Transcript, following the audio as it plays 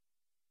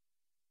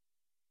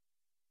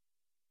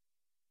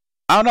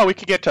I don't know. We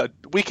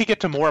could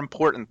get to more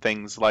important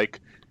things like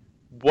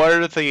what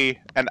are the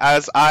and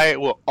as I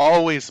will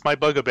always my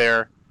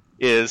bugbear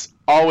is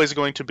always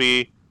going to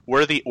be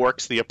were the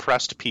orcs the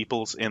oppressed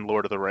peoples in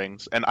Lord of the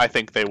Rings, and I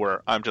think they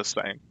were. I'm just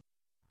saying.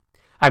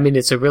 I mean,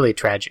 it's a really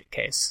tragic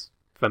case,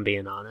 if I'm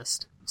being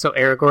honest. So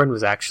Aragorn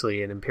was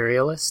actually an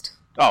imperialist?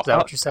 Oh, Is that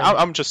what you're saying?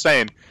 I'm just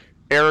saying.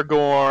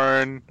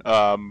 Aragorn.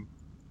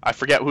 I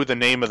forget who the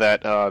name of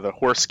that the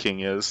Horse King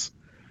is,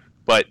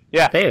 but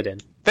yeah,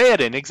 Theoden.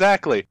 Theoden,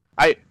 exactly.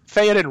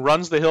 Theoden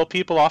runs the hill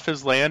people off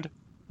his land.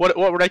 What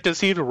right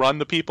does he have to run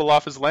the people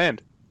off his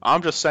land?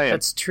 I'm just saying.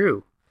 That's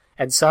true.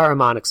 And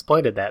Saruman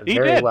exploited that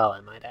very well,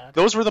 I might add.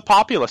 Those were the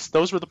populists.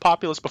 Those were the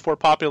populists before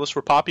populists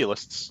were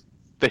populists.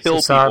 The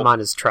hill so people. Saruman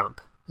is Trump,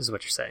 is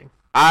what you're saying.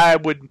 I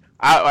would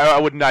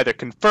neither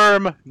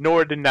confirm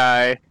nor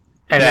deny.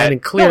 And then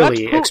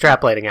clearly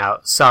extrapolating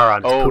out, Sauron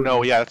is Putin. Oh,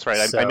 no, yeah, that's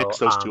right. I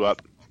mixed those two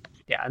up.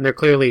 Yeah, and they're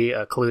clearly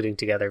colluding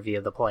together via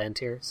the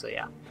Palantir, so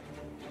yeah.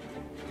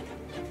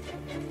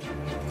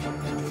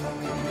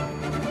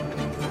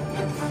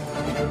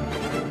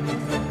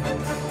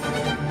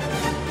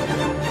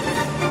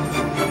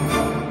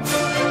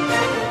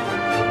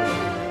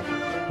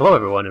 Hello,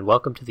 everyone, and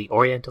welcome to the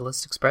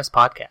Orientalist Express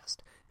podcast.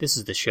 This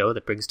is the show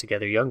that brings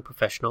together young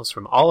professionals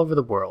from all over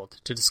the world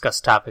to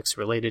discuss topics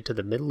related to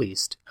the Middle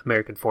East,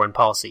 American foreign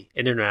policy,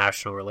 and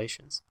international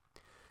relations.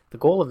 The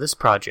goal of this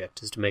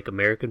project is to make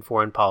American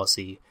foreign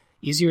policy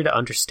easier to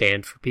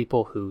understand for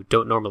people who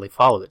don't normally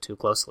follow it too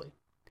closely.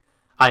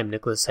 I am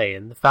Nicholas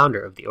Hayen, the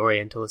founder of the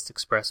Orientalist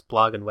Express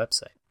blog and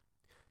website.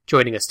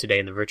 Joining us today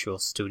in the virtual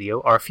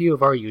studio are a few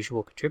of our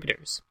usual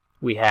contributors.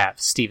 We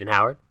have Stephen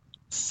Howard.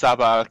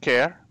 Sabah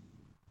Khair.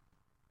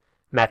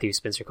 Matthew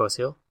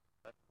Spencer-Kosil.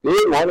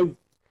 Good morning.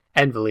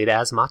 And Valida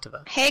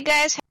Azmatova. Hey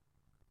guys.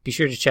 Be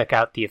sure to check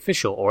out the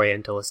official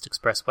Orientalist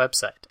Express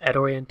website at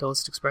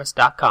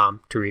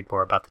orientalistexpress.com to read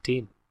more about the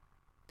team.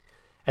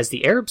 As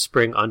the Arab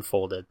Spring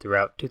unfolded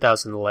throughout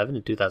 2011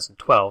 and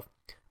 2012,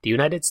 the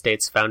United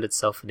States found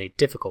itself in a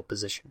difficult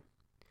position.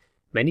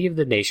 Many of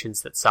the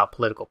nations that saw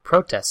political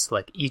protests,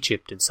 like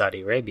Egypt and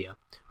Saudi Arabia,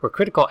 were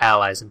critical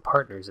allies and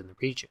partners in the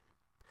region.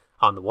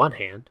 On the one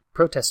hand,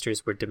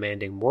 protesters were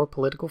demanding more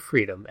political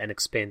freedom and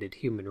expanded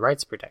human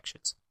rights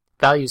protections,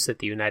 values that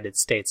the United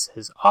States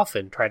has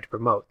often tried to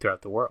promote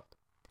throughout the world.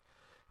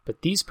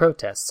 But these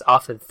protests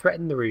often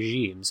threatened the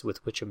regimes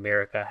with which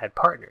America had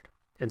partnered,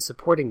 and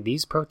supporting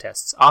these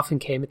protests often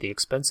came at the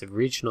expense of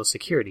regional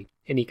security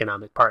and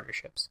economic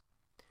partnerships.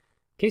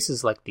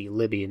 Cases like the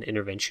Libyan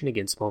intervention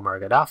against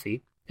Muammar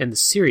Gaddafi and the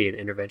Syrian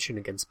intervention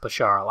against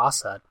Bashar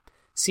al-Assad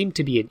seemed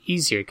to be an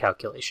easier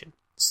calculation,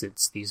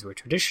 since these were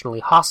traditionally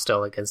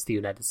hostile against the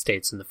United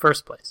States in the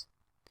first place.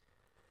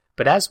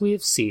 But as we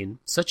have seen,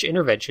 such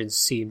interventions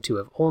seem to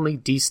have only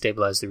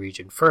destabilized the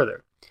region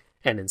further,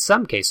 and in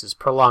some cases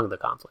prolonged the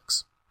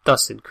conflicts,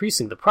 thus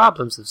increasing the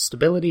problems of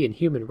stability and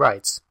human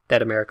rights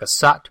that America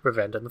sought to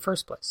prevent in the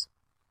first place.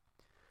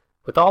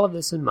 With all of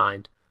this in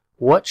mind,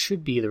 what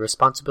should be the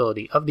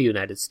responsibility of the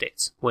United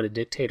States when a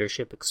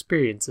dictatorship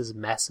experiences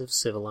massive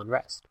civil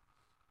unrest?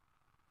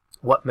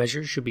 What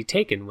measures should be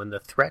taken when the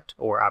threat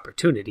or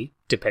opportunity,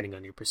 depending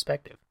on your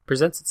perspective,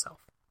 presents itself?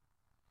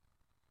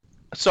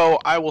 So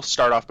I will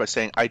start off by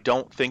saying I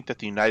don't think that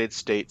the United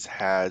States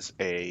has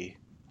a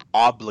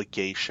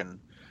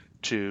obligation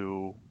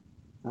to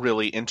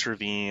really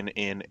intervene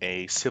in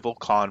a civil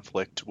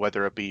conflict,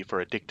 whether it be for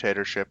a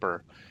dictatorship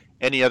or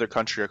any other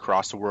country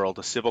across the world.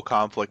 A civil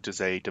conflict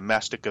is a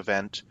domestic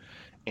event,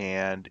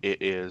 and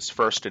it is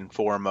first and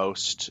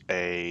foremost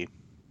a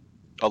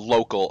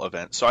local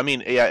event. So, I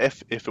mean, yeah,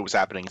 if it was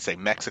happening in, say,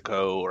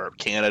 Mexico or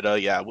Canada,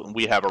 yeah,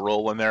 we have a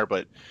role in there,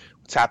 but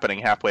it's happening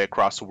halfway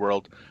across the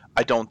world.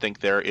 I don't think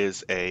there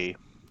is a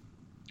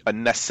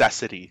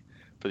necessity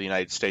for the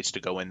United States to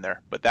go in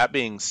there. But that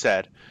being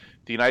said,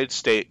 the United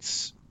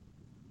States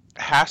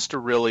has to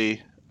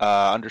really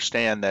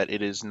understand that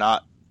it is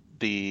not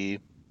the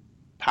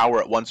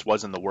power it once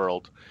was in the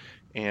world.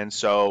 And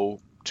so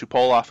to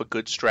pull off a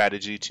good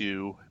strategy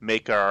to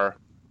make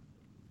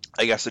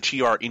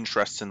achieve our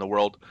interests in the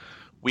world,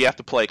 we have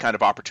to play kind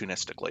of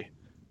opportunistically.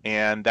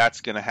 And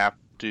that's going to have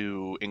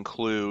to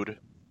include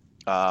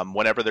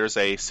whenever there's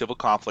a civil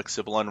conflict,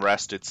 civil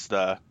unrest,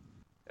 I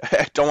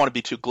don't want to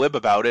be too glib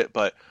about it,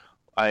 but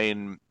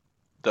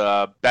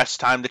the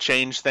best time to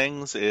change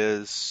things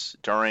is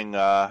during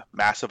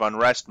massive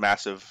unrest,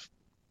 massive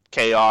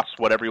chaos,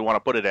 whatever you want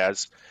to put it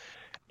as.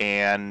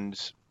 And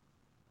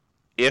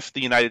if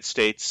the United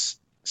States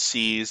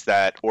sees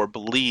that or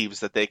believes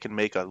that they can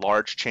make a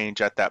large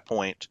change at that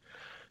point,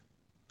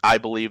 I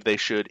believe they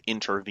should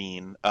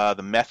intervene.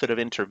 The method of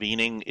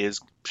intervening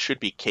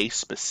should be case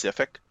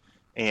specific,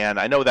 and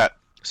I know that.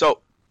 So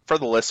for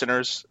the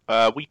listeners,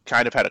 we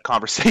kind of had a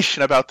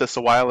conversation about this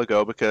a while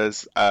ago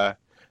because I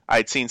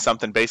had seen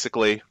something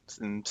basically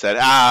and said,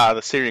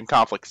 the Syrian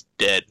conflict's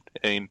dead.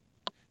 I mean,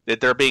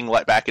 that they're being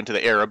let back into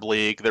the Arab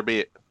League.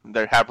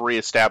 They have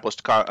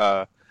reestablished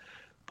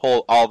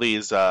pull all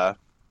these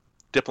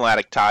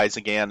diplomatic ties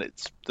again.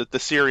 It's the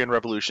Syrian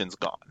revolution's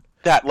gone.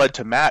 That led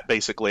to Matt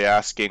basically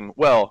asking,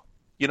 well,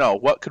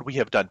 what could we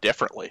have done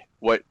differently?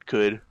 What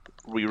could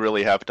we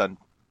really have done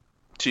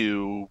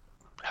to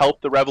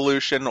help the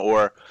revolution?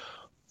 Or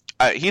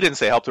he didn't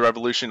say help the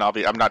revolution.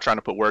 I'm not trying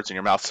to put words in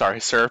your mouth, sorry,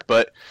 sir.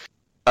 But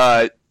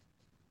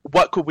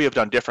what could we have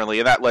done differently?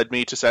 And that led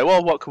me to say,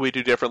 well, what could we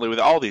do differently with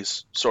all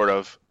these sort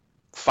of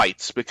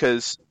fights?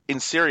 Because in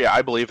Syria,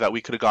 I believe that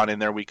we could have gone in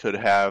there, we could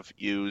have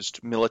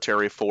used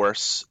military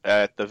force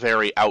at the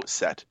very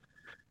outset.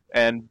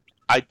 And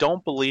I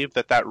don't believe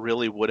that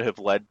really would have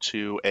led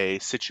to a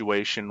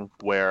situation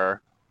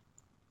where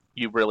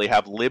you really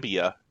have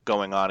Libya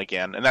going on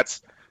again. And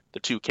that's the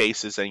two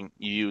cases, and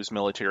you use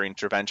military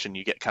intervention,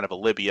 you get kind of a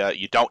Libya.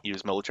 You don't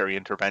use military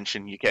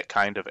intervention, you get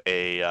kind of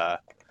a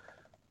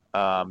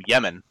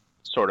Yemen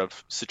sort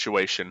of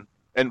situation.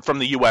 And from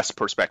the U.S.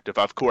 perspective,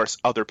 of course,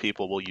 other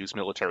people will use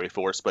military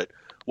force, but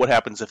what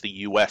happens if the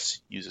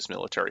U.S. uses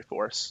military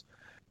force?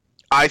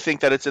 I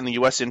think that it's in the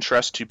U.S.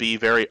 interest to be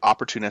very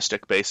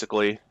opportunistic,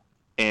 basically,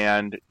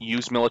 and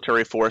use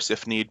military force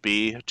if need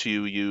be,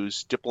 to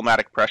use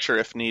diplomatic pressure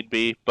if need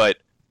be. But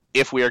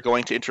if we are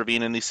going to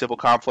intervene in these civil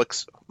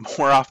conflicts,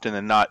 more often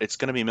than not, it's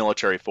going to be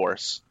military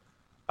force.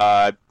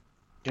 I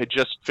had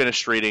just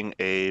finished reading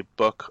a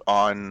book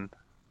on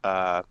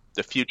the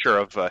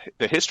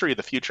history of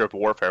the future of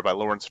warfare by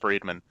Lawrence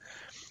Friedman.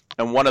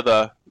 And one of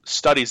the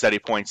studies that he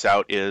points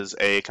out is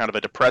a kind of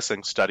a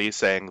depressing study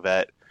saying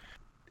that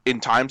in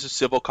times of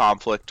civil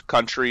conflict,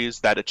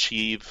 countries that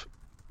achieve,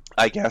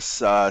 I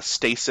guess,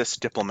 stasis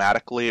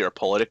diplomatically or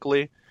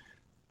politically,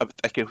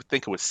 I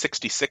think it was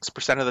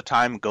 66% of the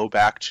time go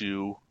back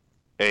to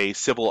a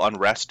civil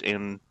unrest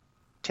in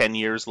 10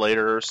 years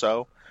later or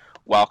so,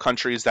 while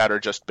countries that are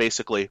just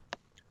basically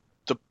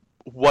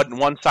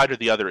one side or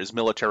the other is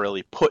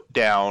militarily put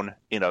down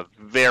in a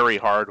very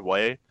hard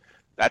way,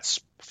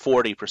 that's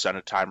 40% of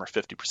the time or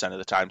 50% of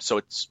the time. So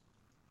it's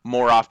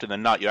more often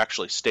than not, you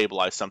actually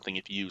stabilize something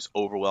if you use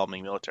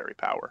overwhelming military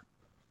power.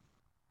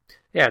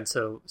 Yeah, and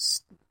so,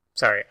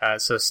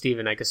 so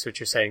Stephen, I guess what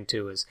you're saying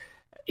too is,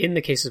 in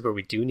the cases where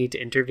we do need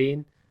to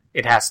intervene,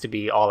 it has to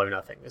be all or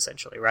nothing,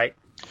 essentially, right?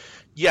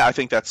 Yeah, I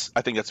think that's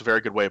a very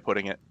good way of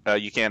putting it.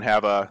 You can't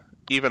have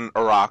even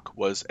Iraq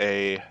was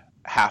a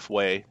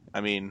halfway.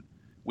 I mean,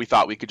 we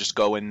thought we could just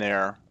go in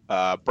there,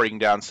 bring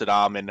down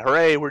Saddam, and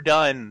hooray, we're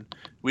done.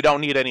 We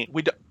don't need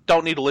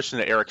to listen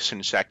to Eric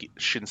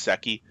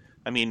Shinseki.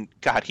 I mean,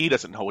 God, he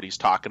doesn't know what he's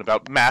talking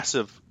about.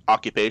 Massive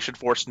occupation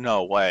force?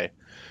 No way.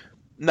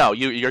 No,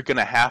 you're going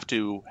to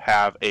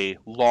have a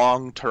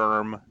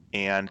long-term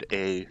and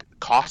a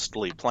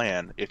costly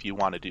plan if you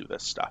want to do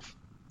this stuff.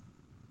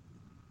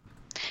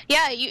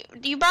 Yeah,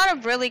 you brought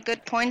up really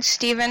good points,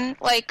 Stephen.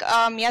 Like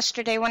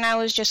yesterday when I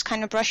was just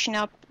kind of brushing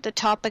up the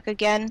topic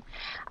again,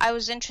 I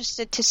was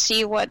interested to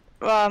see what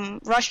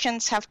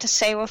Russians have to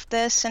say with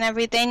this and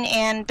everything,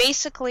 and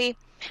basically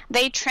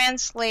they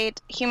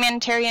translate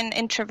humanitarian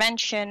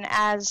intervention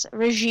as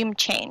regime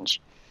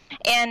change.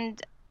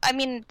 And I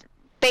mean,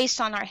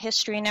 based on our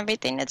history and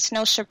everything, it's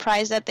no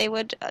surprise that they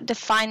would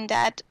define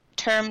that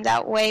term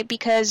that way,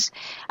 because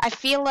I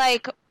feel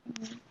like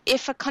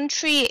if a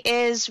country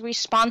is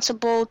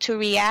responsible to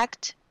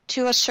react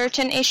to a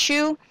certain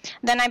issue,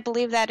 then I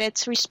believe that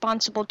it's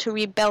responsible to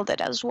rebuild it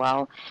as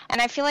well.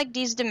 And I feel like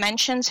these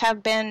dimensions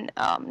have been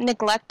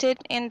neglected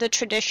in the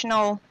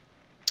traditional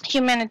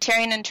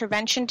humanitarian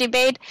intervention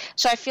debate.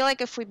 So I feel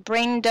like if we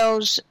bring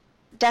those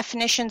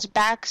definitions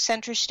back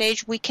center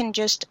stage, we can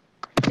just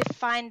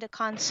define the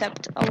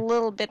concept a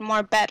little bit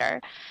more better.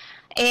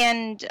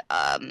 And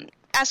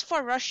as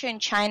for Russia and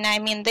China, I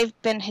mean, they've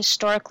been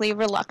historically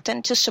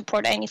reluctant to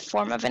support any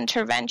form of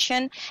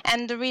intervention.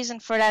 And the reason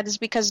for that is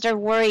because they're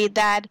worried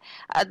that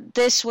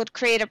this would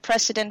create a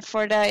precedent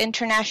for the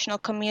international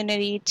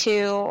community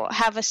to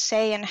have a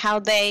say in how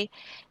they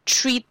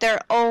treat their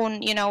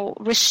own,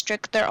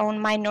 restrict their own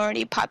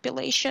minority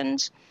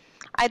populations.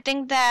 I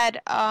think that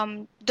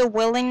the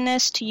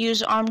willingness to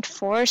use armed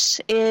force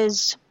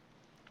is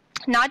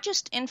not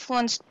just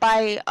influenced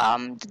by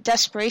the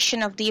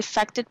desperation of the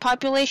affected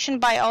population,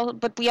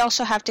 but we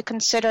also have to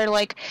consider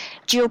like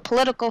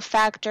geopolitical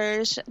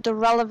factors, the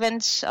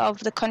relevance of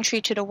the country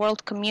to the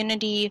world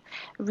community,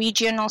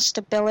 regional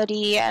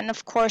stability, and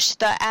of course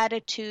the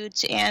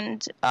attitudes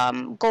and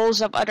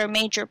goals of other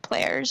major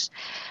players.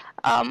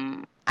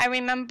 I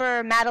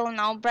remember Madeleine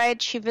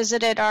Albright, she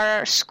visited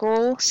our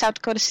school, South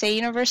Dakota State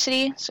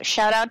University, so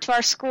shout out to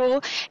our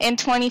school, in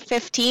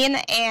 2015,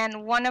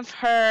 and one of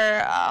her,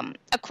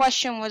 a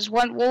question was,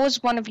 what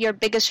was one of your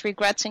biggest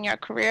regrets in your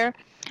career?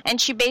 And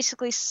she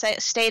basically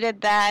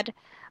stated that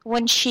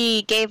when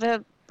she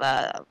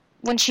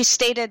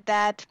stated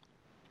that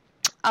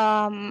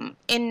in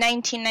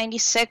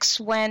 1996,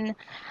 when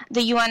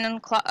the UN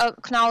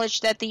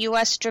acknowledged that the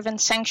U.S.-driven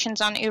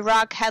sanctions on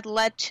Iraq had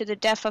led to the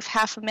death of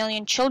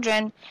 500,000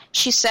 children,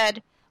 she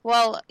said,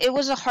 well, it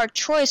was a hard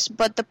choice,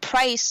 but the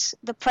price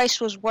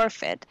was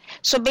worth it.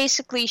 So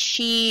basically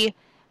she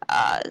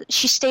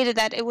stated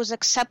that it was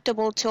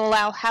acceptable to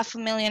allow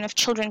 500,000 of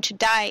children to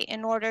die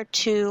in order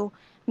to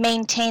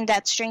maintain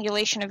that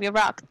strangulation of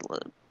Iraq.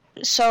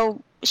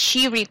 So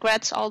she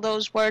regrets all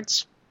those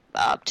words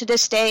to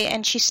this day,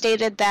 and she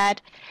stated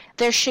that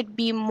there should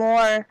be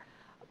more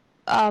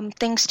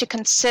things to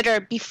consider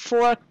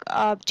before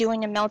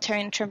doing a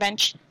military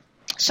intervention.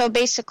 So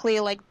basically,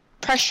 like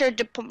pressure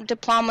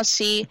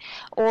diplomacy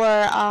or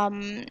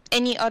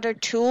any other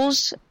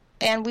tools,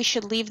 and we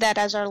should leave that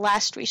as our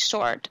last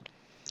resort.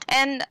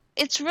 And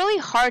it's really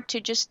hard to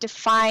just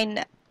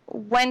define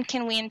when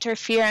can we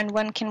interfere and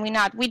when can we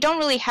not. We don't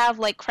really have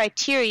like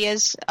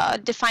criterias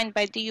defined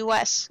by the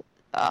U.S.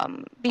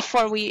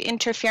 Before we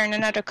interfere in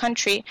another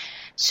country.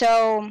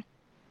 So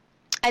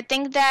I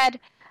think that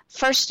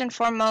first and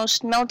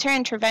foremost, military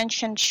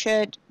intervention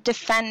should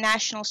defend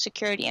national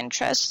security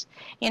interests.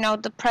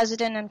 The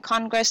president and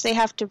Congress, they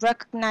have to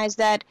recognize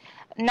that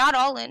not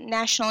all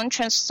national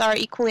interests are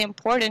equally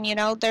important.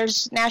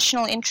 There's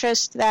national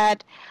interests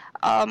that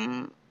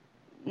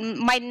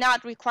might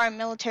not require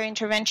military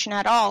intervention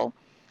at all.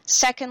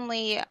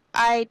 Secondly,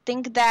 I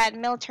think that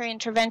military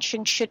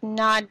intervention should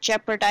not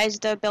jeopardize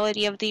the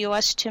ability of the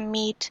U.S. to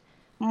meet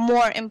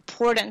more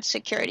important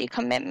security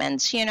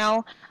commitments.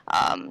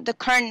 The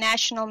current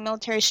national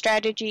military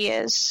strategy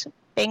is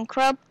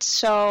bankrupt,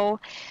 so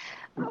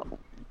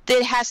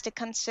it has to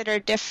consider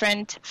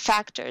different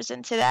factors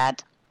into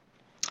that.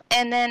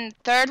 And then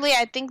thirdly,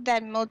 I think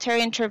that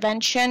military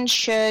intervention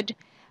should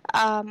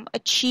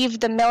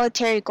achieve the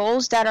military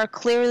goals that are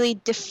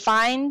clearly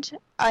defined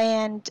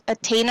and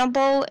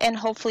attainable and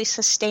hopefully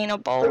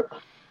sustainable.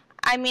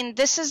 I mean,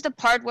 this is the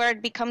part where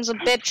it becomes a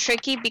bit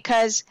tricky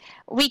because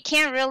we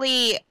can't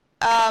really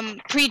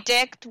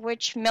predict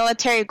which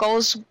military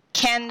goals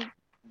can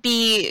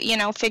be,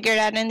 figured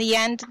out in the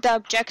end, the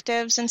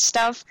objectives and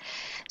stuff.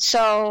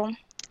 So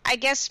I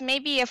guess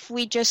maybe if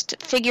we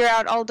just figure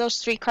out all those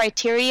three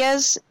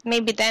criterias,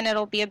 maybe then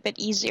it'll be a bit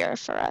easier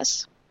for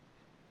us.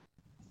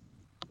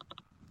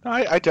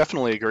 I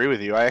definitely agree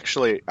with you. I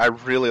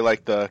really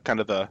like the kind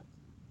of the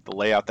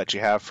layout that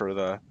you have for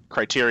the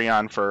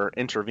criterion for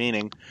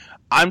intervening.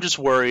 I'm just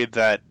worried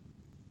that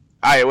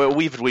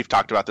we've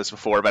talked about this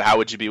before, but how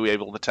would you be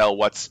able to tell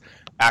what's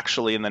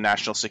actually in the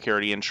national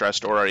security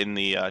interest or in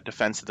the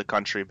defense of the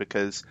country?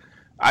 Because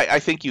I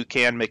think you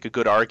can make a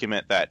good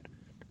argument that,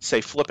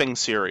 say, flipping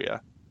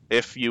Syria,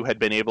 if you had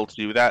been able to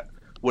do that,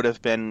 would have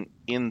been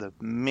in the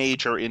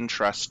major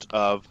interest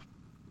of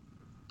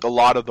a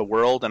lot of the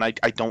world, and I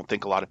don't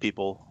think a lot of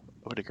people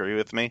would agree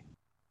with me.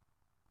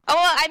 Oh,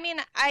 well, I mean,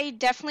 I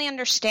definitely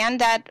understand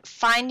that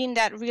finding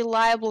that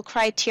reliable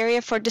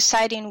criteria for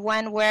deciding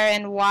when, where,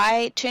 and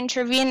why to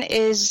intervene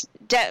is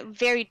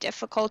very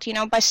difficult,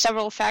 by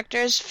several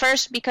factors.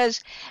 First,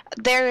 because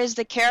there is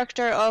the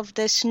character of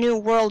this new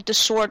world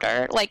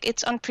disorder. Like,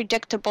 it's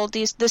unpredictable.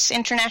 This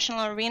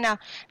international arena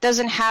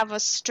doesn't have a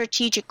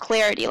strategic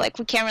clarity. Like,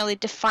 we can't really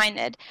define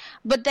it.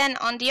 But then,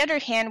 on the other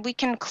hand, we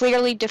can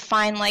clearly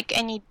define, like,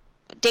 any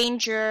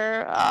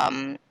danger,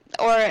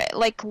 or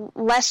like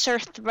lesser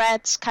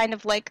threats, kind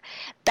of like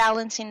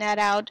balancing that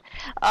out.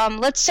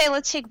 Let's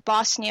take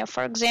Bosnia,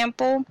 for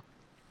example.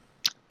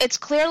 It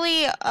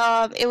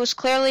was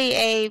clearly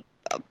a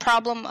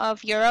problem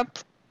of Europe,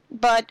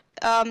 but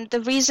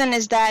the reason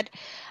is that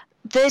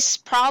this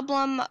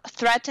problem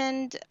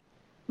threatened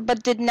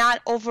but did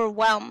not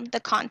overwhelm the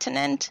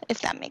continent,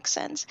 if that makes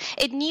sense.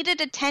 It needed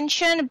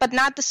attention, but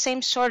not the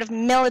same sort of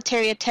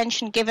military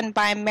attention given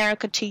by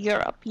America to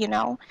Europe,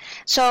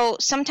 So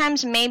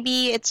sometimes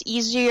maybe it's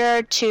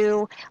easier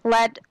to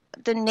let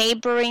the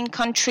neighboring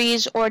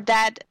countries or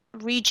that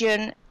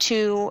region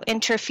to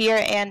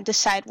interfere and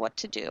decide what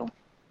to do,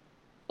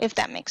 if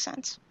that makes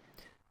sense.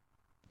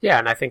 Yeah,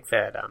 and I think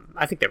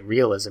that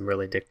realism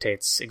really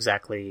dictates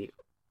exactly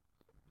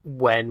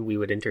when we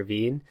would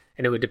intervene,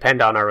 and it would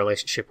depend on our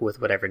relationship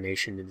with whatever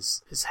nation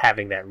is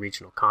having that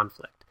regional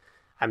conflict.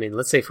 I mean,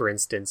 let's say, for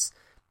instance,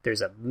 there's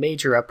a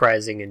major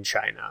uprising in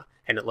China,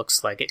 and it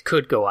looks like it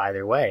could go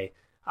either way,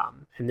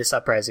 and this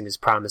uprising is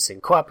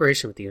promising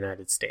cooperation with the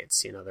United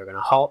States. They're going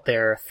to halt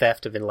their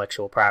theft of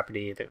intellectual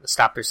property, they're going to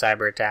stop their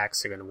cyber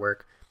attacks, they're going to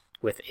work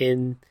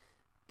within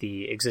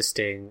the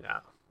existing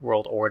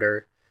world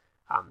order.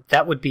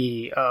 That would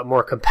be a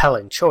more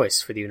compelling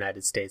choice for the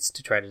United States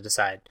to try to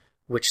decide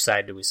which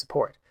side do we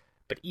support.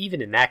 But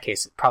even in that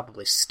case, it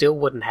probably still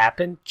wouldn't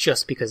happen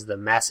just because of the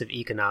massive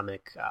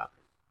economic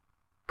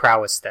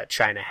prowess that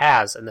China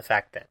has, and the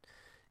fact that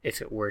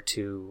if it were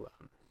to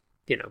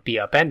be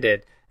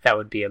upended, that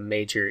would be a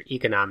major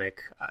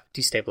economic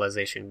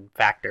destabilization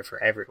factor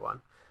for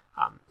everyone.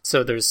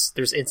 So there's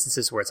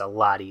instances where it's a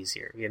lot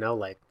easier,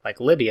 like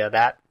Libya.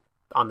 That,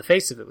 on the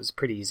face of it, was a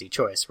pretty easy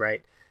choice,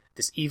 right?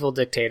 This evil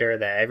dictator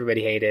that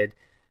everybody hated.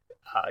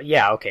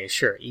 Yeah, okay,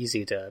 sure,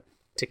 easy to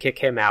kick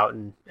him out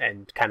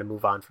and kind of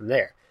move on from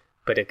there.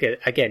 But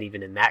again,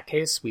 even in that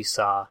case, we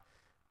saw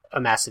a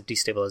massive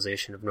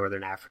destabilization of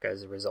Northern Africa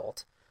as a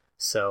result.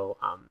 So,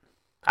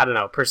 I don't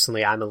know,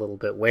 personally, I'm a little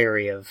bit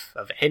wary of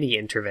any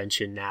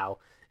intervention now,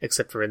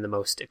 except for in the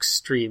most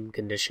extreme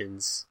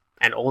conditions,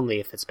 and only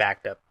if it's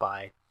backed up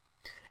by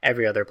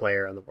every other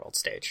player on the world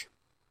stage.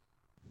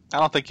 I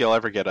don't think you'll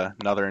ever get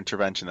another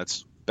intervention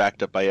that's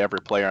backed up by every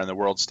player on the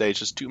world stage.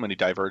 There's too many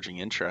diverging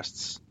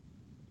interests.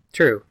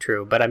 True.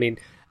 But I mean,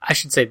 I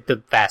should say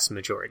the vast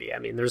majority. I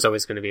mean, there's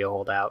always going to be a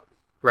holdout.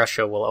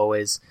 Russia will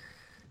always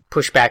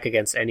push back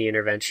against any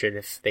intervention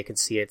if they can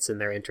see it's in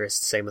their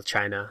interest. Same with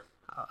China,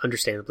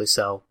 understandably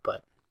so.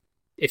 But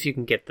if you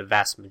can get the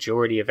vast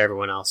majority of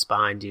everyone else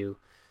behind you,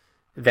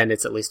 then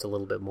it's at least a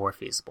little bit more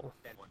feasible.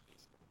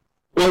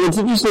 Well, it's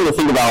interesting to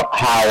think about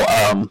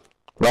how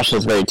Russia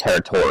is very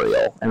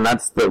territorial, and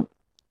that's kind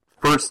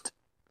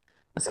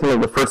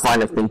of the first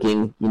line of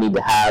thinking you need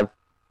to have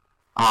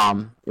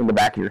in the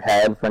back of your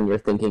head when you're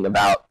thinking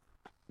about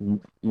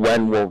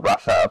when will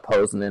Russia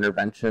oppose an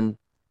intervention,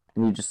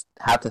 and you just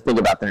have to think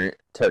about their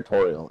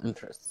territorial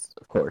interests,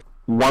 of course.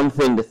 One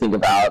thing to think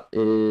about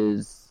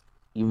is,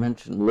 you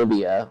mentioned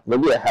Libya.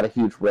 Libya had a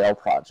huge rail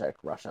project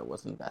Russia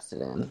was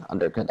invested in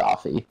under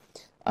Gaddafi.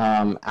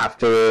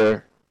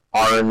 After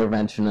our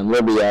intervention in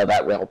Libya,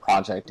 that rail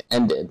project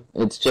ended.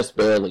 It's just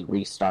barely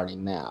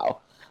restarting now.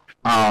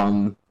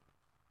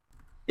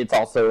 It's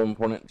also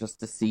important just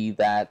to see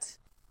that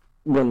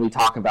when we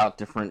talk about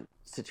different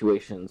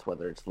situations,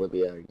 whether it's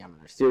Libya or Yemen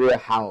or Syria,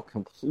 how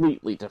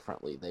completely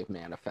differently they've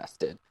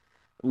manifested.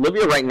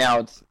 Libya right now,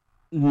 it's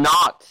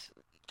not...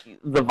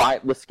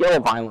 The scale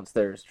of violence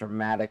there is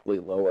dramatically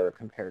lower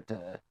compared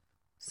to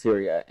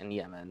Syria and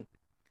Yemen.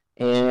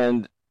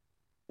 And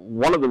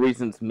one of the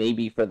reasons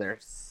maybe for their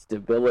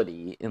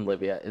stability in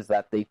Libya is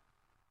that they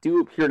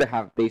do appear to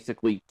have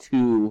basically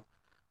two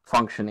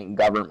functioning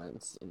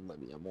governments in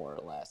Libya, more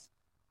or less.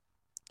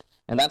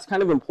 And that's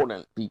kind of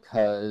important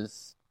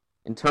because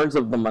in terms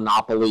of the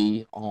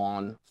monopoly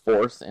on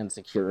force and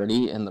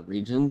security in the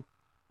region,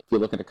 if you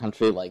look at a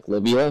country like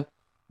Libya,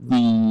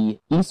 the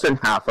eastern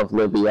half of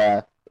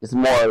Libya is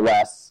more or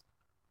less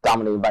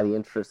dominated by the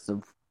interests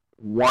of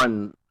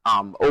one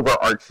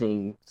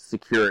overarching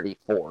security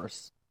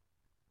force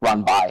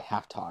run by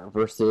Haftar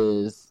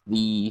versus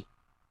the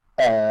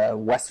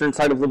western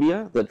side of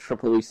Libya, the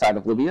Tripoli side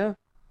of Libya.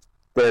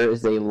 There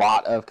is a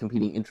lot of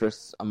competing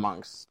interests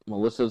amongst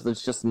militias.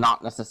 There's just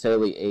not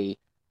necessarily a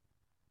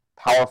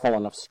powerful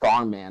enough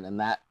strongman in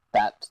that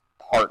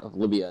part of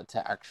Libya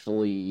to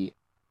actually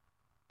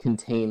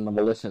contain the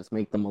militias,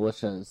 make the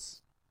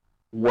militias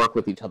work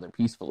with each other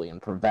peacefully and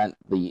prevent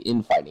the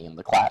infighting and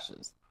the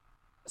clashes.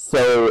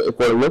 So if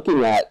we're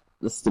looking at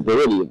the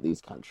stability of these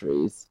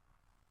countries,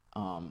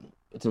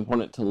 it's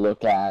important to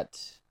look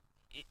at...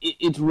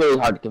 It's really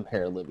hard to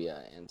compare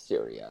Libya and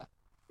Syria.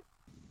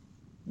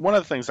 One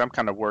of the things I'm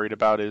kind of worried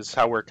about is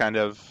how we're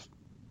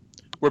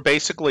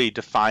basically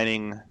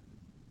defining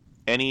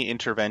any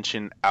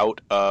intervention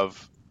out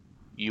of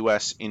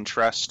U.S.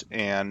 interest,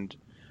 and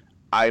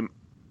I'm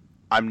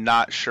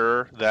not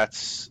sure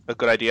that's a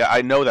good idea.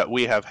 I know that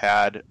we have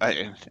had...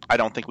 I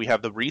don't think we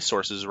have the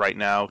resources right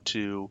now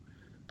to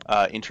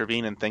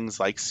intervene in things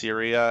like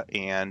Syria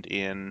and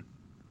in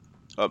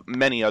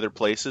many other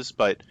places,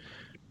 but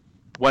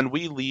when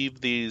we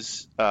leave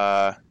these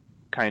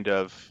kind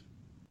of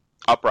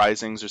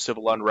uprisings or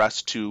civil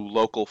unrest to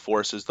local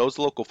forces, those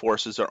local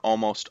forces are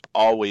almost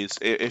always...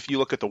 If you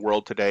look at the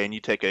world today and you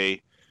take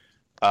a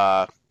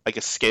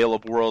scale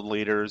of world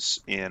leaders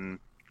in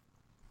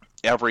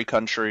every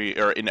country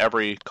or in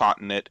every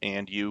continent,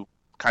 and you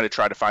kind of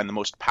try to find the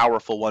most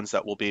powerful ones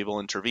that will be able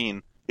to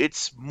intervene,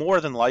 it's more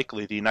than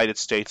likely the United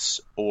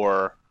States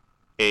or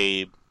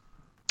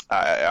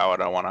how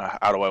do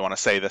I want to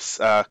say this,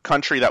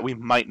 country that we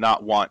might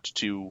not want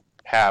to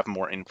have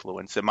more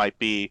influence. It might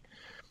be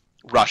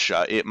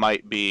Russia. It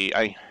might be...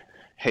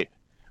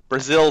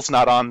 Brazil's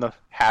not on the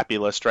happy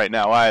list right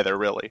now either,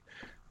 really.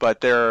 But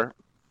there are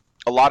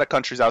a lot of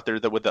countries out there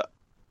that with the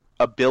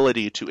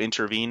ability to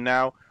intervene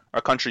now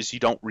are countries you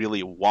don't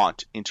really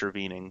want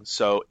intervening.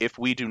 So if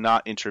we do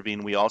not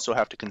intervene, we also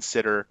have to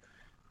consider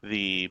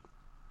the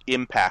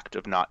impact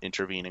of not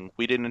intervening.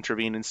 We didn't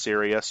intervene in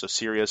Syria, so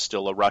Syria is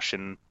still a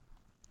Russian,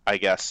 I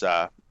guess,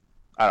 I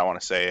don't want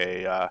to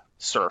say a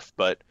serf,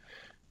 but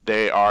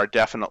they are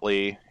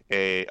definitely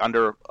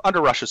under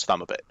Russia's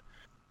thumb a bit.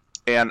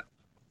 And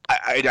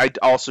I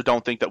also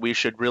don't think that we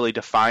should really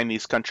define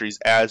these countries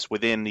as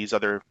within these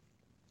other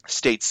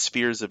state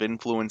spheres of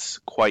influence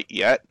quite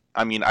yet.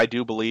 I mean, I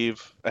do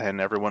believe,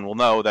 and everyone will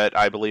know, that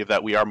I believe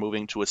that we are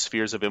moving to a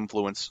spheres of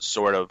influence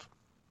sort of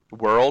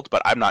world,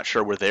 but I'm not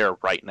sure we're there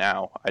right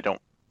now. I don't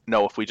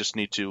know if we just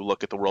need to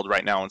look at the world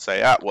right now and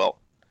say, well,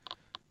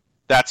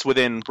 that's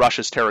within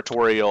Russia's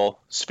territorial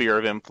sphere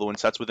of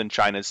influence, that's within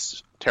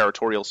China's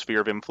territorial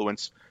sphere of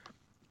influence.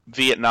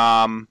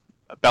 Vietnam,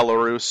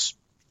 Belarus,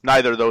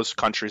 neither of those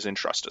countries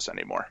interest us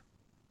anymore.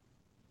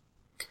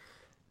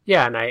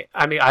 Yeah, and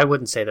I mean, I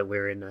wouldn't say that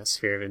we're in a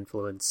sphere of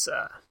influence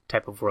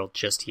type of world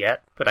just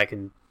yet, but I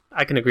can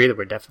agree that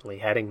we're definitely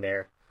heading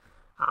there.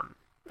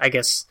 I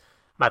guess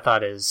my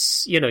thought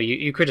is,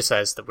 you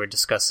criticize that we're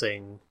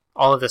discussing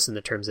all of this in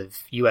the terms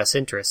of U.S.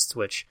 interests,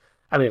 which,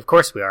 I mean, of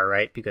course we are,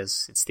 right?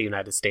 Because it's the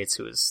United States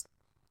who is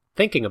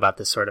thinking about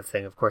this sort of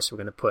thing. Of course we're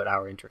going to put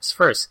our interests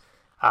first.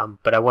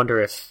 But I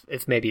wonder if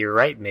maybe you're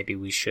right, maybe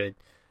we should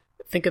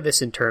think of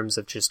this in terms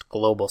of just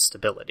global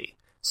stability.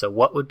 So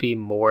what would be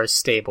more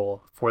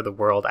stable for the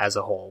world as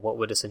a whole? What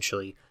would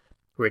essentially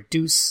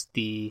reduce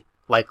the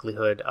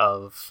likelihood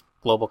of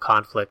global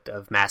conflict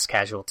of mass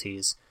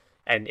casualties,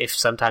 and if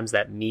sometimes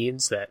that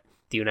means that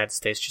the United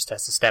States just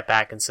has to step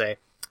back and say,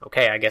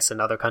 okay, I guess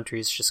another country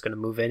is just going to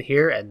move in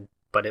here,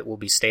 but it will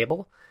be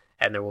stable,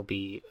 and there will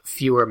be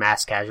fewer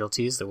mass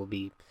casualties, there will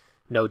be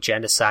no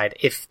genocide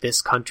if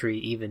this country,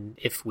 even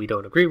if we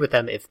don't agree with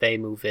them, if they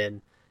move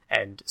in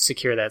and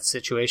secure that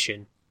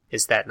situation,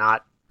 is that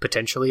not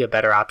potentially a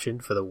better option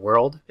for the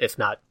world, if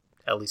not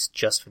at least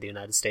just for the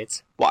United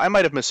States? Well, I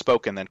might have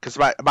misspoken then, because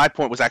my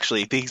point was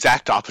actually the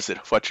exact opposite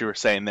of what you were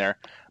saying there.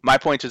 My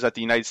point is that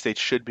the United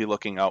States should be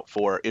looking out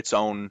for its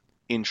own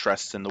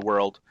interests in the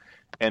world,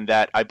 and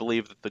that I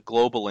believe that the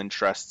global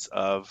interests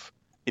of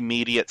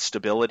immediate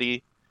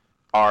stability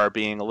are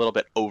being a little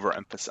bit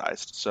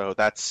overemphasized. So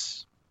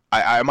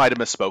I might have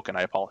misspoken.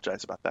 I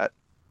apologize about that.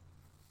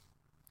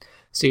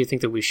 So you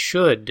think that we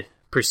should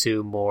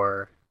pursue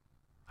more,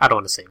 I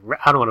don't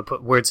want to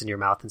put words in your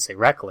mouth and say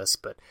reckless,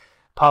 but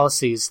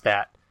policies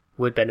that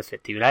would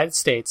benefit the United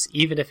States,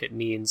 even if it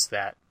means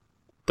that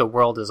the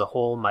world as a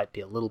whole might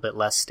be a little bit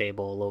less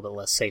stable, a little bit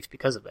less safe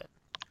because of it?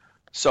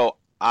 So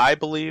I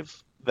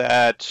believe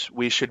that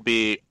we should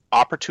be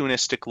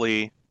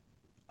opportunistically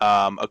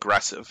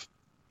aggressive.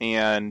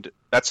 And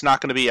that's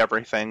not going to be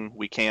everything.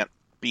 We can't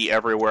be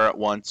everywhere at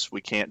once.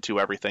 We can't do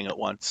everything at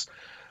once.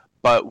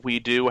 But we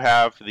do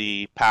have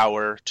the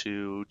power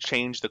to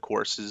change the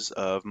courses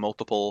of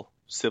multiple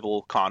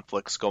civil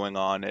conflicts going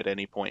on at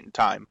any point in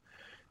time.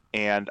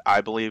 And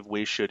I believe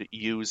we should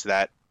use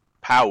that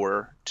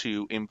power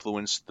to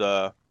influence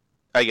the,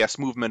 I guess,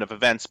 movement of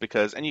events,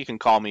 because, and you can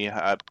call me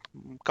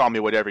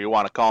whatever you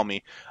want to call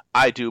me,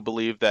 I do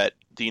believe that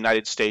the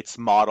United States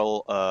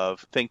model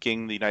of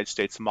thinking, the United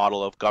States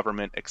model of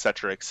government,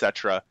 etc.,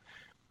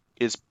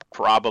 is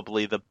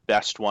probably the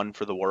best one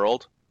for the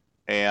world,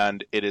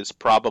 and it is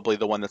probably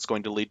the one that's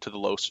going to lead to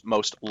the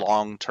most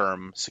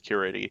long-term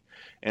security.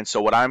 And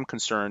so what I'm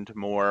concerned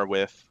more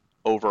with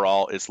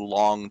overall is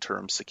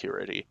long-term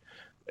security.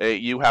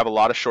 You have a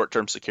lot of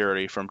short-term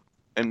security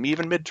and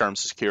even mid-term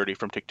security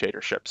from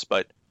dictatorships,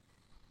 but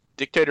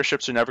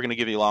dictatorships are never going to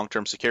give you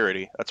long-term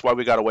security. That's why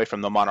we got away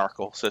from the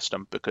monarchical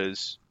system,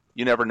 because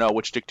you never know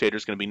which dictator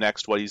is going to be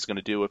next, what he's going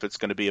to do, if it's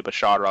going to be a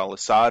Bashar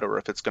al-Assad or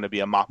if it's going to be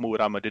a Mahmoud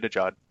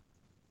Ahmadinejad.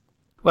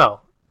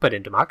 Well, but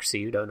in democracy,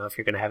 you don't know if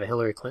you're going to have a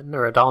Hillary Clinton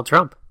or a Donald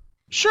Trump.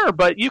 Sure,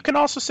 but you can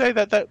also say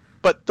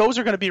but those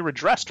are going to be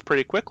redressed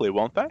pretty quickly,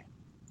 won't they?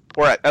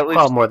 Or at least,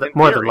 well, more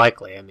than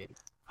likely.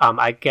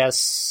 I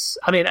guess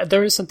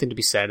there is something to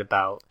be said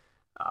about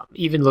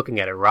even looking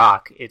at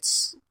Iraq.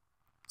 It's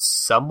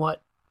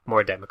somewhat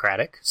more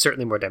democratic,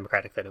 certainly more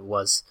democratic than it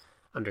was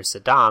under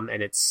Saddam,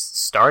 and it's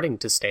starting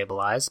to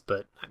stabilize.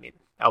 But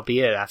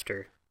albeit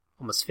after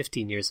almost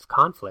 15 years of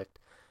conflict.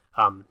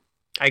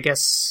 I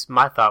guess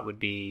my thought would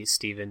be,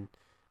 Stephen,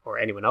 or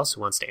anyone else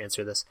who wants to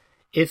answer this,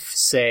 if,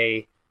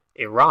 say,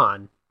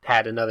 Iran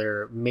had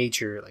another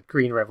major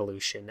green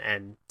revolution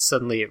and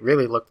suddenly it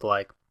really looked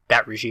like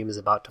that regime is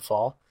about to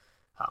fall,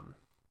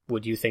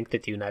 would you think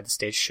that the United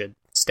States should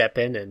step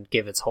in and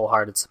give its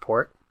wholehearted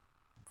support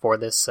for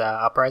this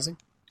uprising?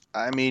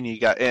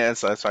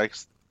 It's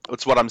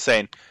what I'm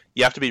saying.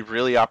 You have to be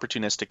really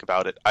opportunistic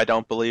about it. I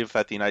don't believe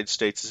that the United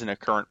States is in a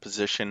current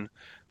position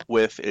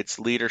with its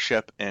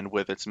leadership and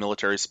with its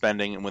military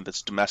spending and with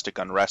its domestic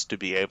unrest to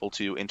be able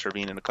to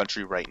intervene in a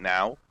country right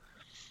now.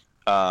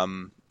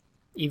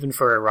 Even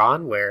for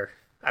Iran, where,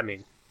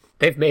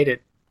 they've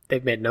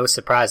made no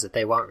surprise that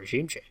they want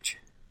regime change.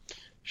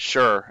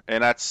 Sure,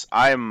 and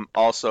I'm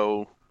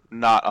also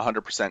not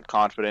 100%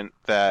 confident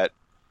that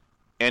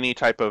any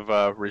type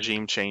of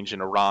regime change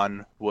in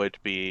Iran would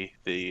be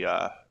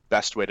the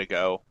best way to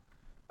go.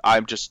 I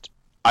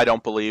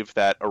don't believe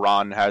that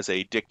Iran has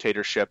a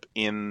dictatorship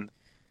in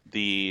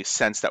the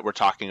sense that we're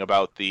talking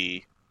about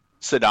the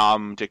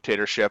Saddam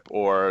dictatorship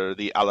or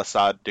the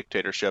al-Assad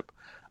dictatorship.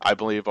 I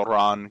believe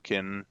Iran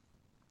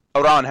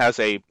has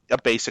a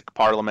basic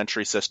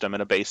parliamentary system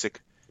and a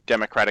basic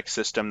democratic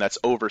system that's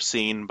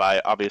overseen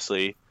by,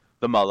 obviously,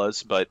 the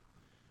mullahs, but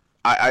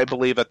I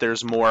believe that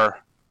there's more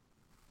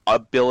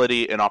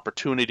ability and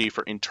opportunity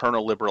for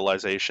internal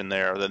liberalization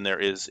there than there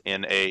is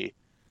in a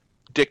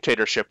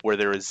dictatorship where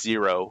there is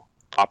zero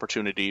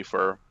opportunity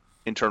for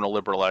internal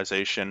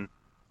liberalization.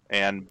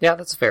 And yeah,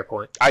 that's a fair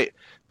point. I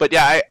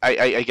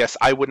guess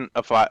I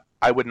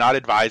would not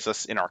advise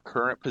us in our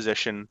current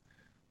position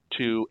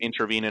to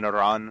intervene in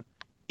Iran.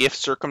 If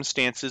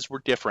circumstances were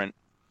different,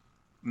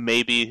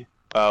 maybe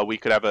we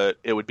could have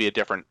it would be a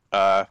different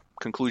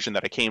conclusion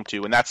that I came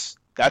to, and that's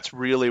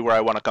really where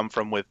I want to come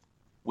from with,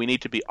 we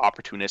need to be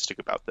opportunistic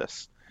about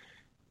this.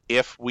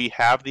 If we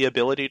have the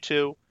ability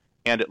to,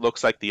 and it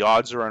looks like the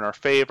odds are in our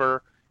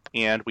favor,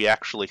 and we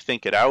actually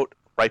think it out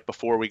right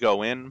before we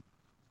go in,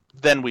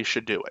 then we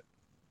should do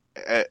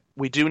it.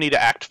 We do need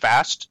to act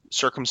fast.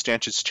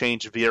 Circumstances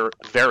change very,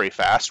 very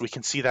fast. We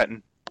can see that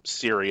in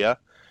Syria.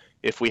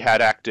 If we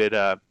had acted,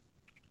 8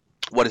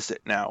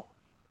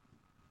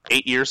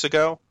 years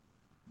ago,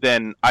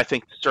 then I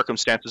think the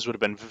circumstances would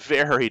have been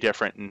very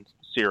different in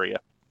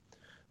Syria.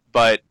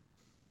 But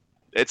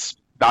it's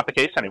not the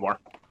case anymore.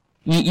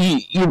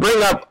 You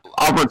bring up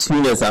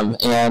opportunism,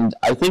 and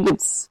I think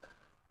it's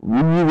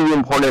really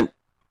important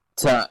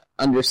to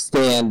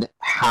understand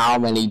how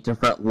many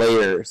different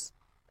layers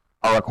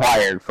are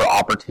required for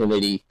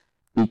opportunity,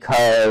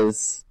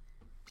 because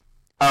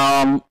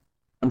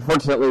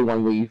unfortunately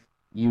when we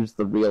use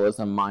the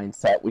realism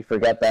mindset, we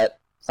forget that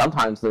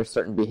sometimes there's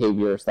certain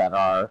behaviors that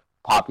are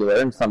popular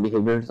and some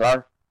behaviors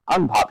are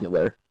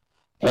unpopular.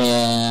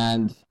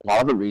 And a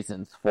lot of the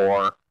reasons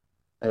for,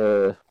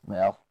 for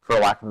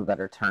lack of a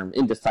better term,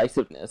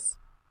 indecisiveness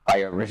by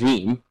a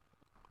regime,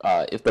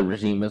 if the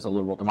regime is a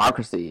liberal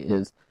democracy,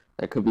 is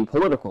there could be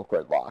political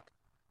gridlock.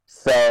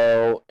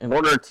 So in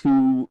order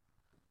to,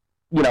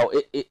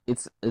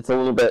 it's a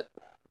little bit,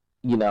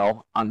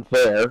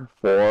 unfair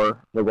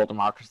for liberal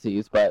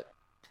democracies, but,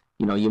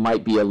 you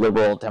might be a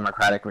liberal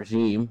democratic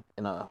regime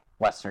in a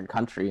Western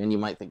country, and you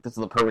might think this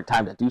is the perfect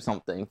time to do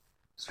something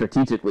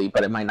strategically,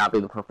 but it might not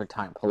be the perfect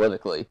time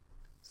politically.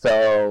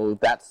 So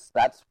that's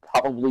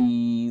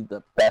probably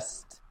the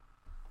best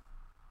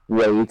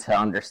way to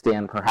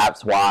understand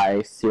perhaps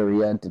why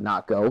Syria did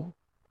not go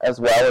as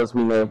well as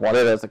we may have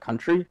wanted as a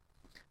country.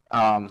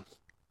 I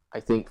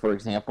think, for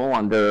example,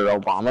 under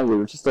Obama, we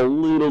were just a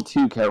little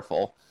too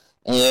careful.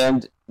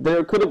 And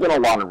there could have been a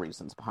lot of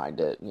reasons behind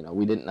it.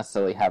 We didn't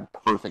necessarily have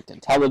perfect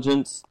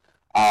intelligence,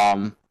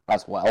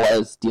 as well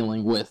as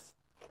dealing with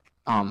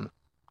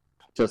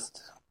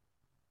just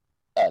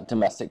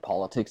domestic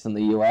politics in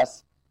the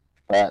U.S.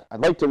 But I'd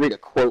like to read a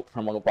quote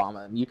from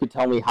Obama, and you could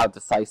tell me how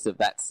decisive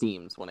that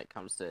seems when it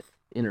comes to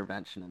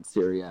intervention in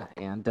Syria.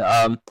 And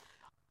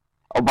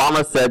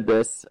Obama said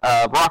this,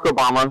 Barack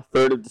Obama,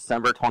 3rd of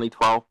December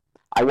 2012,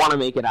 "I want to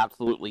make it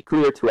absolutely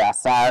clear to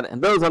Assad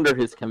and those under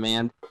his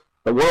command,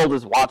 the world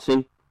is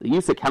watching. The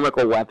use of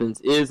chemical weapons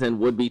is and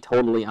would be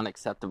totally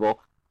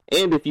unacceptable.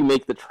 And if you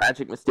make the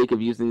tragic mistake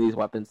of using these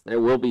weapons,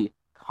 there will be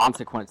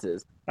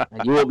consequences.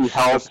 And you will be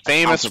held The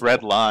famous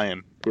red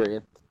line.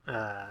 Period."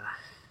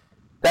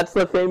 That's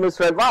the famous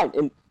red line.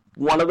 And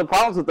one of the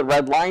problems with the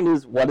red line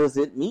is, what does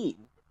it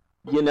mean?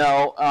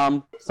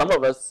 Some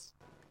of us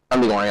on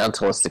the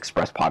Orientalist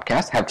Express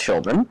podcast have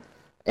children,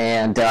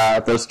 and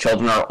those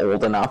children are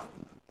old enough,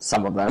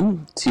 some of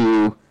them,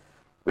 to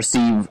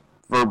receive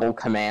verbal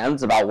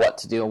commands about what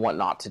to do and what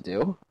not to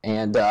do.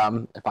 And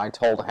if I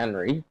told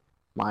Henry,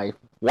 my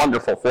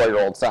wonderful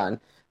 4-year-old son,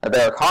 that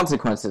there are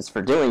consequences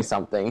for doing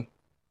something,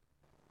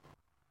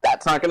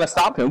 that's not going to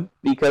stop him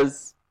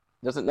because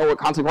he doesn't know what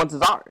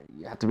consequences are.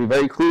 You have to be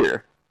very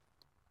clear,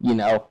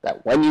 that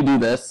when you do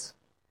this,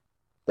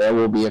 there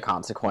will be a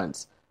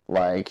consequence.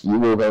 Like, you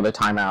will go to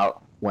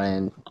timeout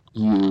when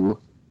you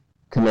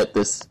commit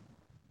this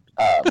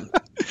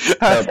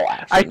terrible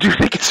action. I do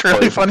think it's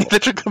really funny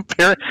that you're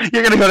comparing.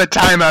 You're going to go to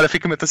timeout if you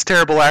commit this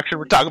terrible action.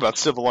 We're talking about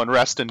civil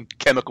unrest and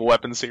chemical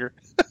weapons here.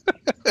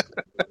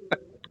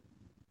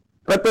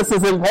 But this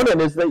is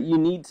important, is that you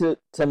need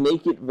to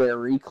make it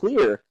very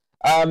clear.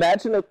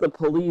 Imagine if the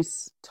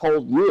police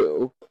told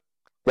you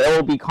there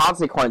will be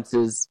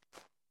consequences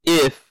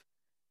if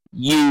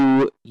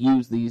you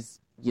use these,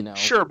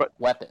 Sure, but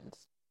weapons,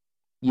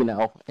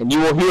 and you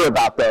will hear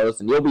about those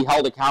and you'll be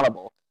held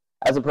accountable.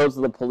 As opposed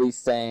to the police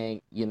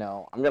saying,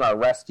 I'm going to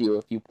arrest you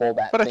if you pull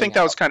that. But I think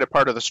that was kind of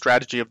part of the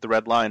strategy of the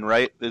red line,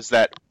 right? Is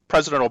that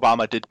President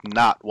Obama did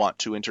not want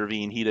to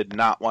intervene. He did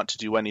not want to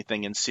do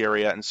anything in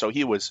Syria, and so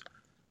he was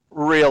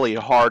really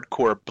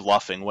hardcore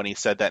bluffing when he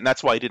said that, and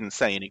that's why he didn't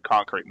say any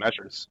concrete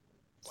measures.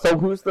 So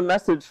who's the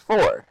message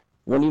for?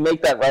 When you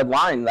make that red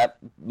line, that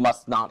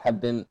must not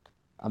have been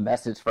a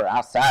message for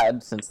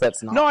Assad, since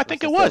that's not. No, I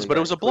think it was, but it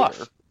was a clear.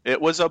 bluff. It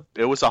was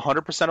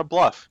 100% a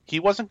bluff. He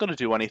wasn't going to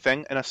do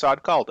anything, and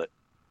Assad called it.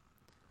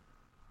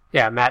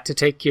 Yeah, Matt, to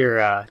take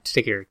your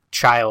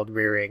child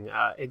rearing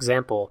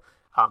example,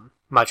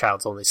 my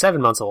child's only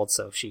 7 months old,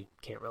 so she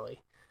can't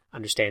really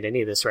understand any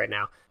of this right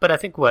now. But I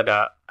think what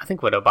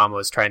Obama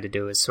was trying to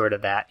do is sort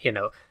of that,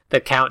 the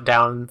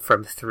countdown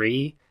from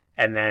 3,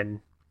 and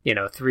then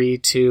 3,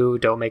 2,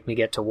 don't make me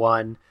get to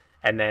 1,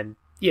 and then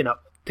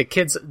the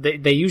kids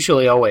they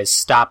usually always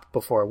stop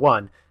before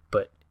 1.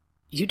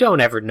 You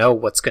don't ever know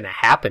what's going to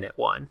happen at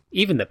 1.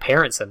 Even the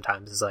parent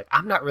sometimes is like,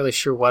 I'm not really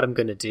sure what I'm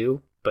going to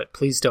do, but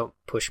please don't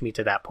push me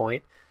to that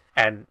point.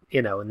 And,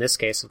 in this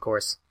case, of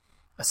course,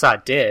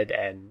 Assad did,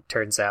 and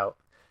turns out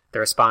the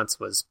response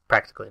was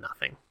practically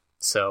nothing.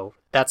 So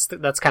that's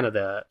kind of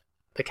the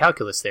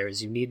calculus there,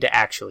 is you need to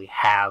actually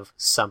have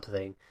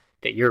something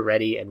that you're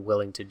ready and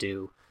willing to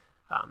do.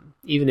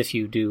 Even if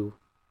you do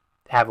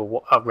have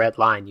a red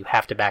line, you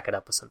have to back it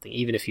up with something,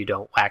 even if you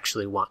don't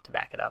actually want to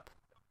back it up.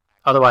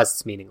 Otherwise,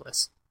 it's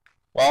meaningless.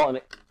 Well,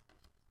 and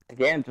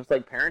again, just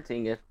like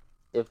parenting,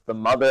 if the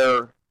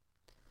mother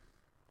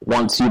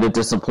wants you to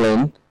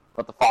discipline,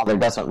 but the father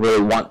doesn't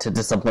really want to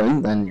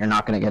discipline, then you're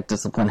not going to get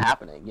discipline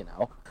happening.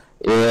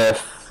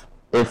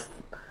 If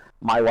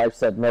my wife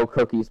said no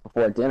cookies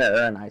before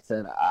dinner, and I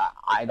said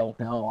I don't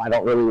know, I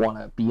don't really want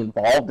to be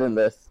involved in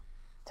this,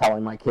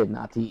 telling my kid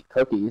not to eat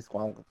cookies,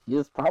 well, he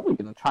is probably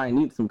going to try and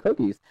eat some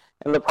cookies.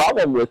 And the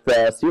problem with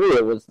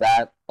Syria was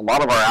that a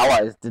lot of our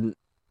allies didn't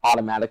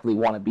automatically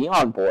want to be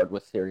on board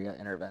with Syria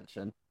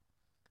intervention.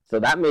 So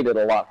that made it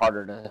a lot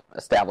harder to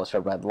establish a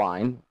red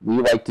line. We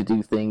like to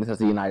do things as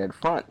a united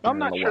front. I'm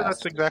not sure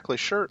that's exactly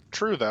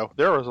true, though.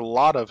 There was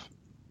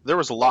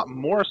a lot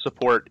more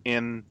support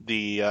in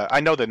the.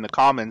 I know that in the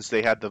Commons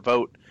they had the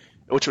vote,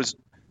 which was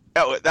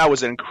that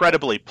was an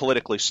incredibly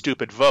politically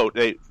stupid vote.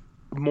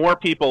 More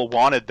people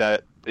wanted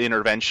that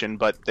intervention,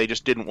 but they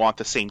just didn't want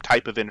the same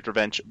type of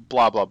intervention.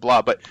 Blah blah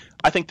blah. But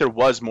I think there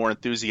was more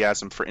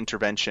enthusiasm for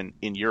intervention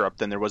in Europe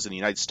than there was in the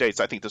United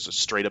States. I think this was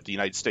straight up the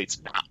United States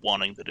not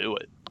wanting to do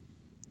it.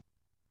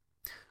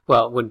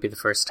 Well, it wouldn't be the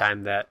first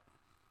time that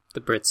the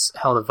Brits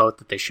held a vote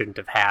that they shouldn't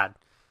have had,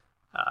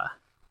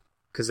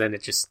 because then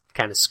it just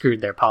kind of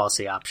screwed their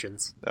policy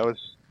options. That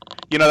was,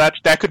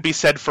 that could be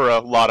said for a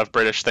lot of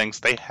British things.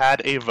 They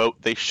had a vote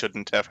they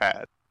shouldn't have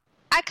had.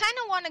 I kind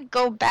of want to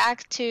go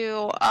back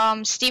to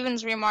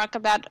Stephen's remark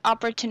about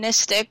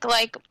opportunistic.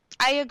 Like,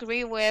 I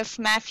agree with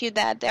Matthew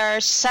that there are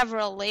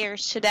several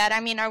layers to that.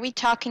 I mean, are we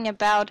talking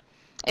about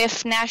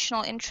if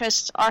national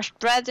interests are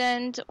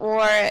threatened,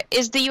 or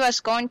is the U.S.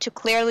 going to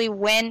clearly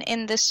win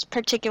in this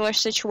particular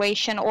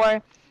situation,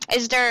 or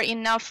is there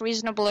enough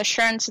reasonable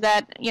assurance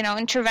that,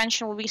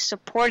 intervention will be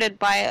supported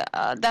by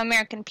the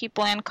American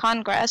people and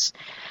Congress?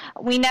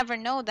 We never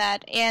know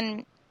that.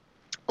 And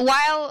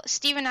while,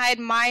 Stephen, I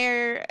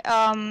admire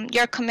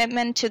your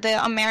commitment to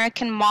the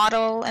American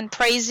model and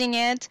praising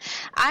it,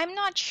 I'm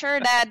not sure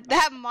that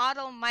that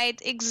model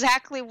might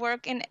exactly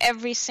work in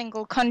every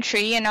single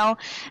country,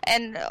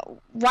 And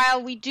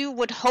while we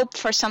would hope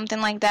for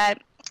something like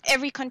that,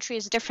 every country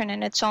is different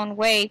in its own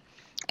way.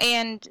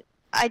 And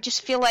I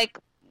just feel like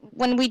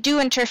when we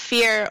do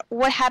interfere,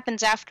 what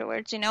happens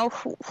afterwards?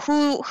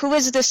 Who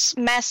is this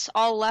mess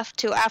all left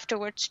to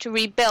afterwards to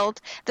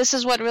rebuild? This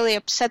is what really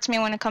upsets me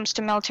when it comes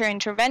to military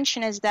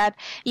intervention, is that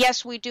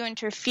yes, we do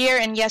interfere,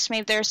 and yes,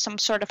 maybe there's some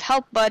sort of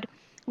help, but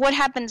what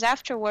happens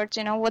afterwards?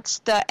 What's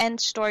the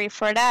end story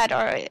for that?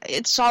 Or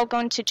it's all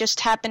going to just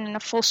happen in a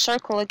full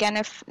circle again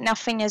if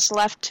nothing is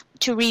left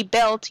to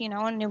rebuild,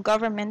 a new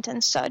government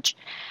and such.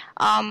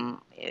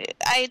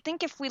 I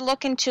think if we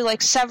look into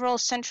several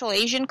Central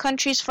Asian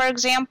countries, for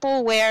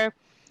example, where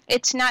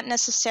it's not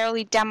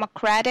necessarily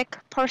democratic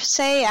per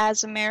se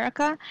as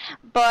America,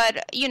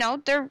 but,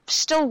 they're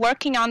still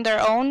working on their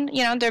own.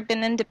 They've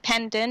been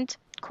independent,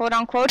 quote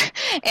unquote,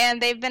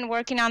 and they've been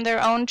working on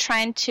their own,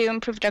 trying to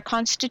improve their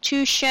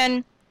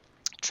constitution,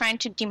 trying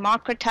to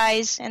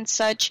democratize and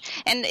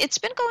such. And it's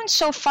been going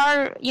so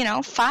far,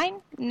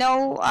 fine.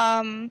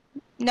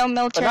 No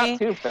military. But not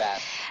too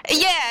fast.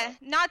 Yeah,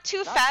 not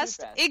too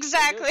fast.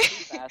 Exactly.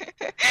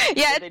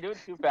 Yeah. If they do it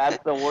too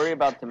fast, they'll worry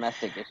about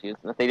domestic issues.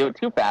 And if they do it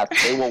too fast,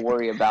 they will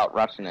worry about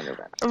Russian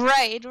intervention.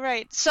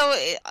 Right. So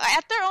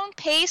at their own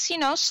pace,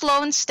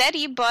 slow and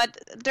steady, but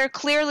they're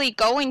clearly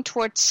going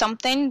towards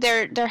something.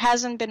 There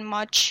hasn't been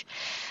much.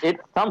 It's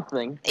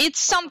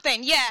something.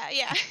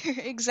 Yeah.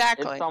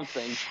 Exactly. It's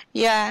something.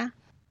 Yeah.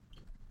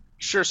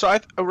 Sure. So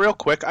real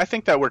quick, I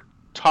think that we're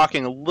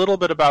talking a little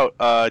bit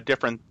about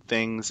different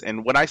things,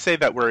 and when I say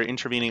that we're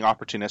intervening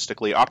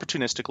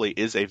opportunistically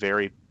is a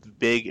very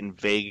big and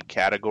vague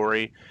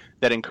category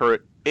that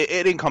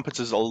it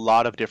encompasses a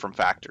lot of different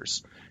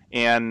factors,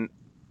 and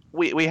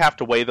we have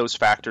to weigh those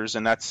factors,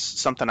 and that's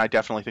something I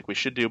definitely think we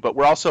should do. But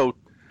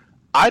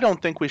I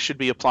don't think we should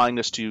be applying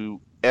this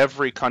to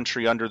every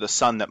country under the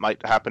sun that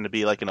might happen to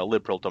be in a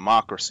liberal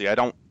democracy. I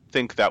don't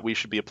think that we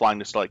should be applying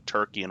this to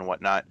Turkey and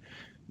whatnot.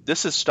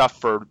 This is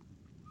stuff for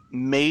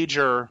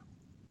major.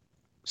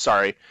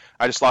 Sorry,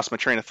 I just lost my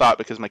train of thought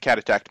because my cat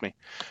attacked me.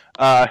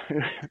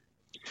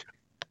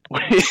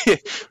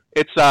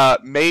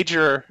 It's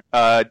major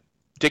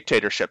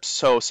dictatorships.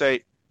 So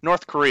say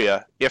North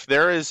Korea, if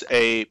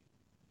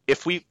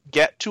we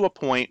get to a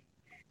point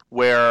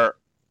where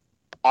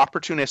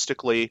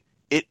opportunistically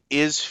it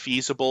is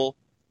feasible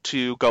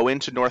to go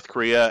into North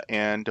Korea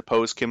and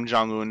depose Kim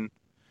Jong-un,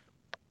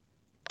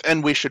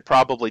 and we should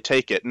probably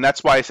take it. And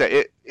that's why I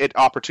say it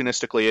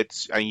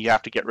opportunistically, you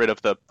have to get rid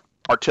of the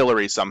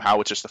artillery somehow,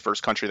 which is the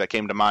first country that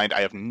came to mind.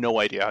 I have no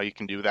idea how you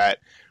can do that.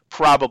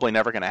 Probably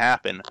never going to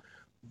happen.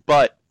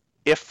 But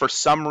if for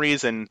some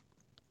reason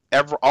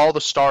all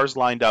the stars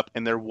lined up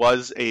and there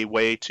was a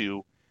way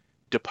to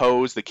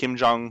depose the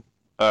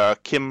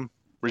Kim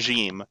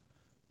regime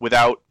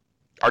without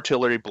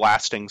artillery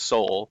blasting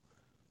Seoul,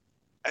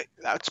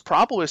 that's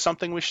probably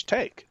something we should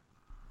take.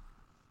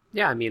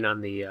 Yeah, I mean,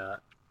 on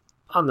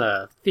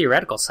the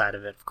theoretical side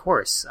of it, of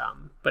course,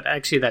 but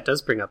actually that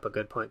does bring up a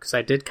good point, because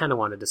I did kind of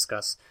want to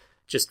discuss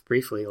just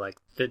briefly,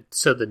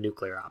 the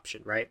nuclear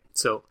option, right?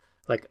 So,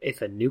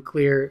 if a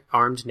nuclear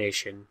armed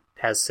nation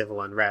has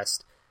civil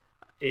unrest,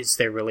 is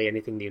there really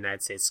anything the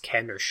United States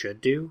can or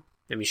should do?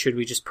 I mean, should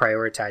we just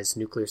prioritize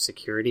nuclear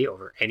security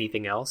over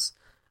anything else?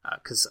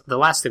 Because the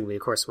last thing we,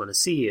 of course, want to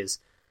see is,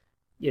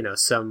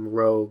 some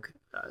rogue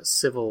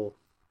civil,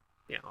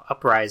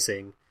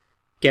 uprising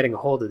getting a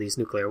hold of these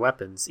nuclear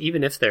weapons,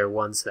 even if they're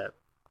ones that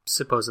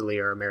supposedly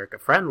are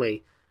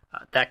America-friendly,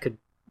 that could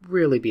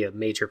really be a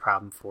major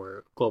problem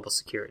for global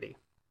security.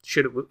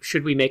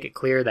 Should we make it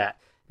clear that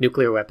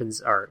nuclear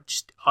weapons are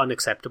just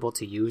unacceptable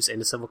to use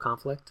in a civil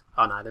conflict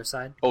on either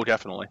side? Oh,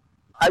 definitely.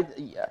 I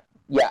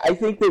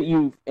think that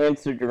you've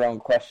answered your own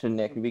question,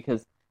 Nick,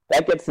 because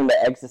that gets into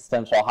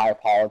existential high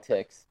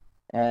politics,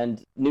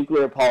 and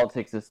nuclear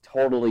politics is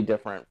totally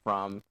different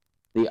from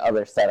the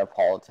other set of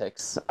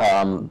politics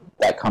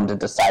that come to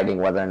deciding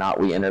whether or not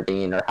we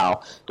intervene or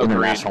how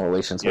international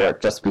relations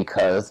work, just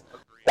because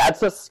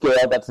that's a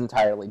scale that's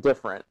entirely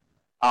different.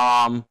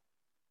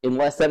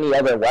 Unless any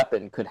other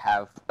weapon could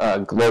have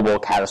global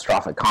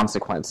catastrophic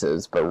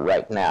consequences, but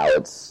right now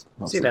it's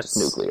mostly just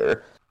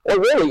nuclear. Or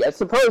really, I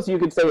suppose you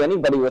could say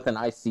anybody with an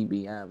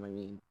ICBM. I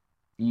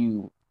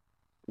mean,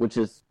 which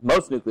is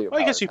most nuclear.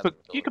 Well, I guess you could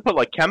put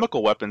like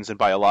chemical weapons and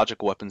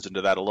biological weapons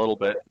into that a little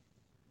bit.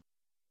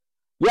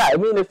 Yeah, I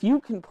mean, if you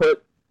could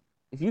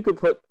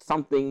put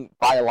something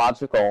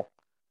biological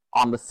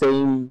on the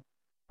same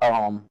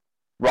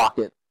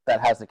rocket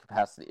that has the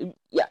capacity,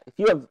 if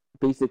you have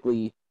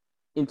basically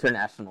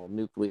international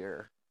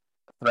nuclear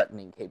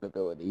threatening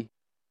capability,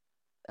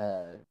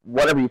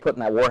 whatever you put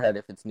in that warhead,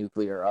 if it's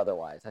nuclear or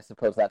otherwise, I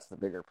suppose that's the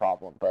bigger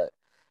problem. But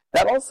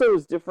that also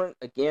is different,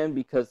 again,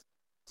 because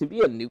to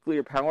be a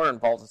nuclear power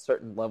involves a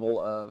certain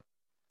level of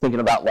thinking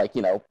about, like,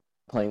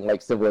 playing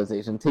like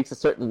Civilization, takes a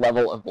certain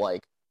level of,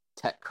 like,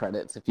 tech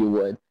credits, if you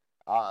would,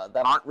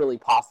 that aren't really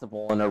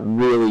possible in a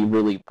really,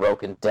 really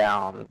broken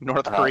down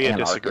North Korea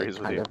disagrees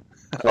with you.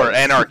 Or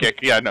anarchic,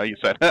 yeah, no, you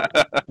said.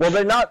 Well,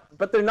 they're not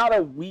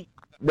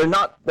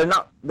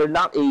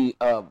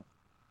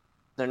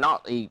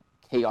a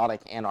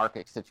chaotic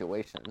anarchic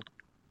situation.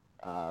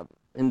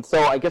 And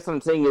so I guess what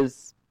I'm saying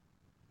is,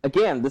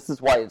 again, this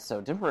is why it's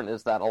so different,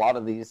 is that a lot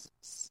of these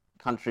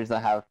countries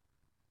that have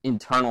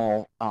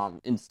internal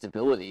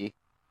instability,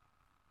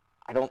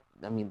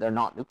 they're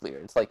not nuclear.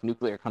 It's like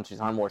nuclear countries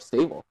are more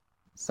stable.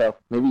 So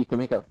maybe you can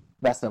make a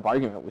messed up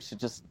argument. We should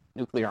just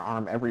nuclear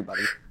arm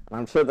everybody. And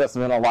I'm sure there's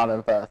been a lot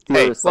of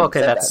theorists. Well,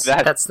 okay,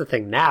 that's the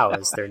thing now,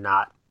 is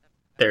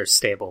they're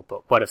stable,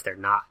 but what if they're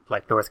not?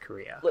 Like North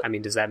Korea. I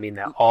mean, does that mean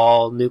that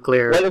all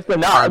nuclear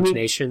armed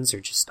nations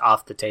are just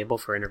off the table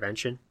for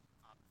intervention?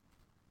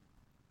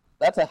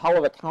 That's a hell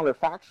of a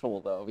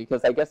counterfactual, though,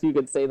 because I guess you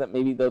could say that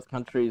maybe those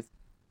countries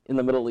in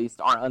the Middle East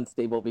are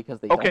unstable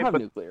because they don't have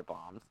nuclear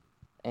bombs.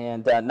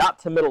 And not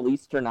to Middle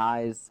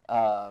Easternize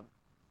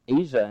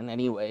Asia in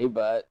any way,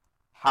 but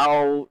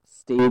how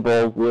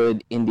stable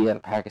would India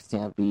and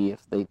Pakistan be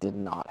if they did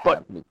not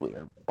have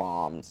nuclear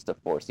bombs to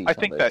force each other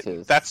to... I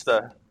think that's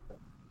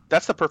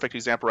the perfect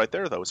example right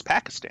there, though, is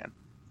Pakistan.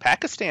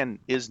 Pakistan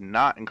is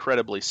not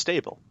incredibly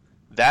stable.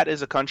 That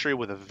is a country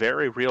with a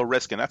very real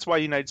risk, and that's why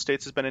the United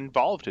States has been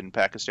involved in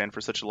Pakistan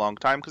for such a long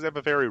time, because they have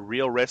a very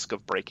real risk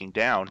of breaking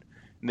down,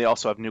 and they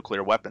also have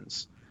nuclear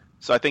weapons.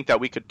 So I think that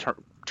we could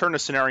turn a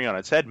scenario on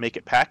its head, make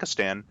it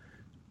Pakistan.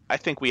 I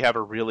think we have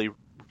a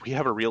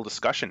real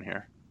discussion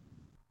here.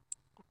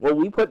 Well,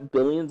 we put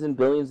billions and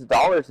billions of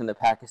dollars into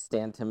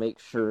Pakistan to make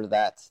sure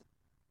that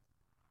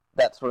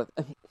sort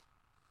of...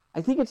 I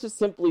think it's just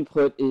simply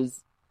put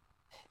is...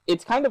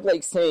 It's kind of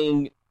like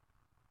saying,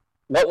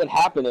 what would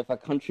happen if a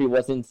country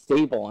was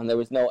unstable and there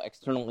was no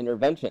external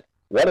intervention?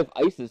 What if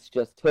ISIS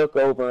just took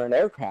over an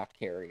aircraft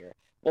carrier?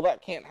 Well,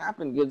 that can't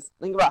happen, because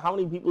think about how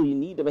many people you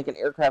need to make an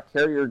aircraft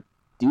carrier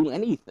do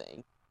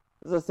anything.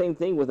 It's the same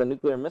thing with a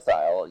nuclear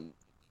missile.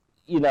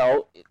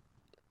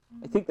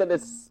 I think that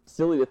it's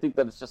silly to think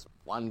that it's just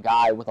one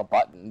guy with a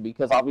button,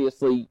 because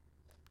obviously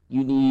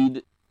you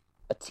need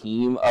a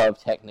team of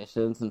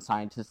technicians and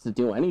scientists to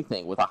do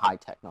anything with a high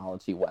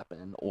technology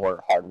weapon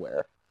or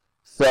hardware.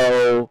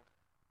 So,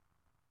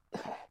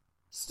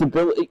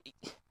 stability...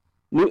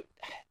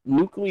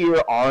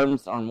 Nuclear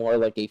arms are more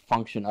like a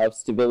function of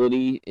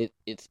stability.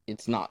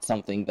 It's not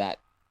something that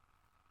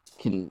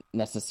can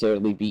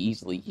necessarily be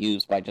easily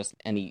used by just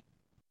any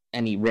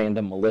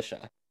random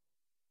militia.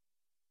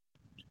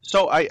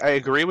 So I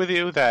agree with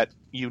you that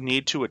you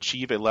need to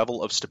achieve a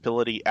level of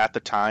stability at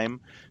the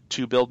time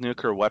to build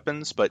nuclear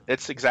weapons, but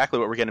it's exactly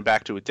what we're getting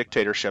back to with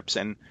dictatorships.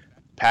 And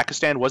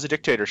Pakistan was a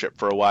dictatorship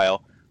for a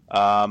while.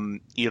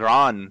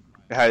 Iran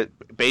had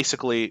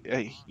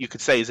basically, you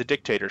could say, is a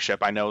dictatorship.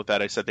 I know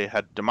that I said they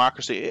had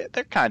democracy.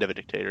 They're kind of a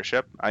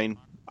dictatorship. I mean,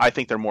 I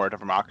think they're more a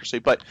democracy,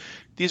 but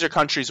these are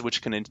countries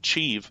which can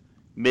achieve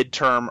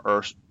midterm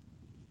or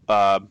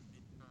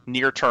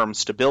near-term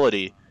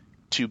stability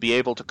to be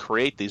able to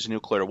create these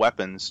nuclear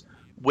weapons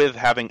with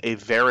having a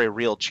very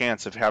real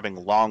chance of having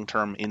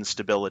long-term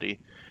instability.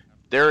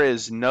 There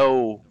is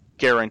no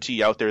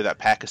guarantee out there that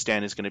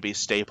Pakistan is going to be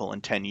stable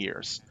in 10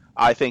 years.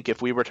 I think if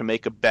we were to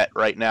make a bet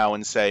right now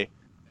and say,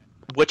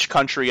 which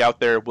country out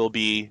there will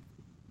be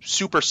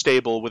super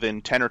stable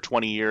within 10 or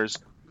 20 years,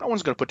 no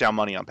one's going to put down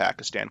money on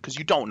Pakistan, because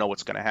you don't know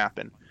what's going to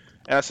happen.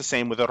 And that's the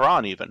same with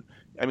Iran even.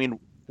 I mean,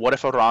 what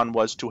if Iran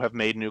was to have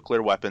made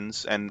nuclear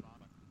weapons and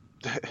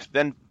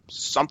then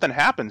something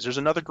happens? There's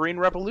another green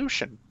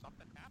revolution.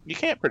 You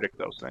can't predict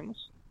those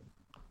things.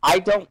 I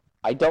don't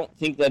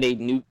think that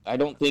I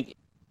don't think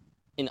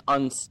an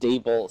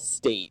unstable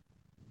state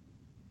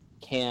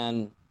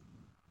can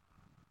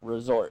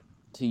resort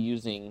to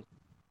using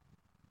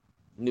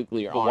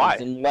nuclear Well, arms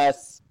why?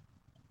 unless,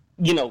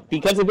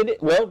 because of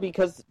it. Well,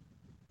 because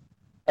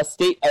a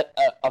state,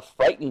 a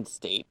frightened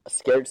state, a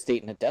scared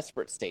state, and a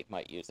desperate state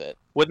might use it.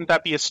 Wouldn't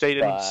that be a state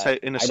But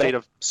in a I state don't-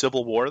 of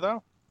civil war,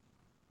 though?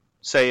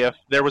 Say if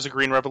there was a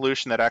Green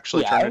Revolution that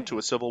actually Yeah. turned into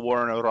a civil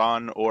war in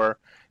Iran or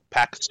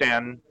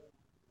Pakistan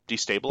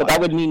destabilized. But that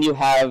would mean you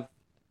have,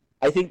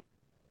 I think,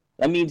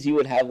 that means you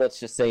would have, let's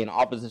just say, an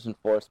opposition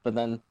force, but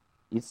then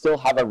you'd still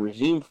have a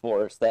regime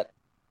force that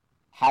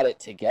had it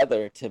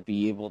together to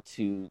be able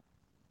to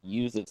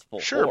use its full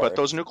Sure, force. but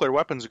those nuclear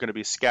weapons are going to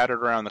be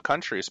scattered around the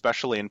country,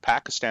 especially in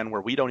Pakistan,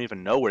 where we don't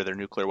even know where their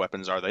nuclear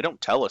weapons are. They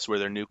don't tell us where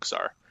their nukes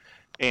are.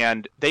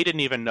 And they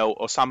didn't even know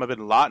Osama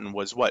bin Laden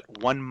was,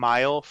 1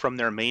 mile from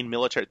their main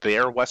military,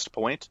 their West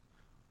Point?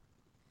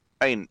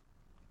 I mean,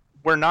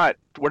 we're not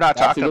a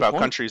talking good about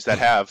point. countries that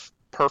have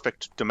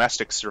perfect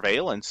domestic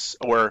surveillance,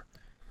 or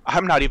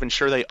I'm not even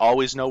sure they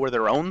always know where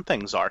their own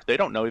things are. They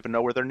don't even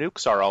know where their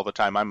nukes are all the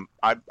time,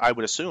 I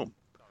would assume.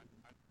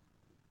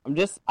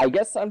 I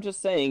guess I'm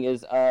just saying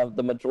is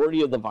the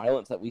majority of the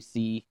violence that we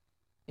see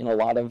in a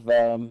lot of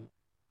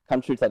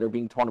countries that are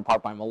being torn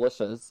apart by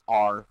militias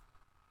are,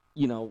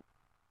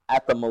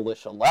 at the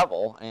militia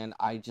level, and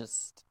I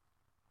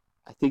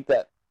think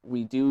that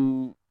we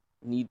do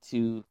need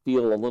to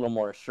feel a little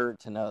more assured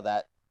to know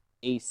that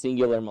a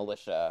singular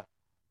militia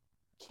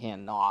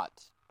cannot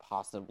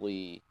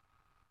possibly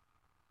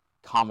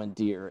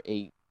commandeer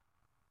a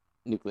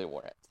nuclear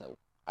warhead. So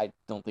I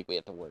don't think we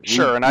have to worry.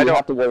 Sure, and we I don't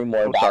have to worry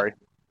more I'm about sorry.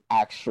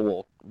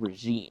 actual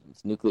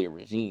regimes, nuclear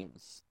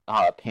regimes,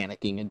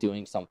 panicking and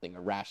doing something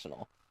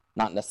irrational,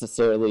 not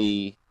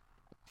necessarily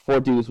 4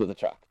 dudes with a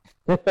truck.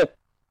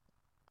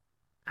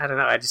 I don't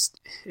know.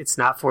 It's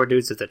not 4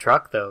 dudes with a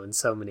truck though. In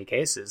so many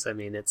cases, I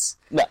mean,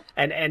 No.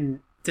 and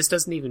this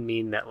doesn't even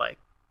mean that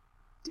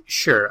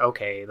sure,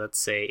 okay, let's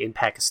say in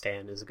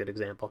Pakistan is a good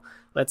example.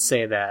 Let's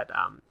say that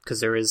because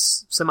there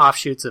is some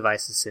offshoots of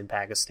ISIS in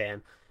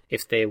Pakistan,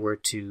 if they were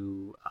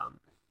to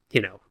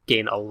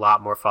gain a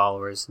lot more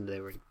followers and they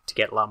were to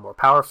get a lot more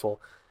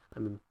powerful, I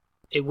mean,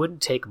 it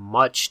wouldn't take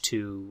much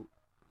to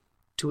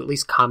at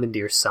least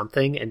commandeer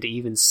something and to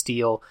even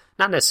steal,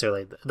 not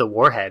necessarily the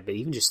warhead, but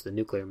even just the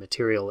nuclear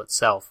material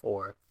itself,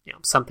 or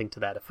something to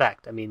that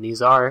effect. I mean,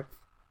 these are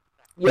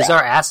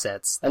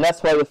assets. And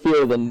that's why the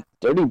fear of the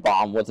dirty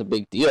bomb was a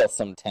big deal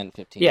some 10,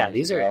 15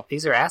 years ago.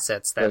 These are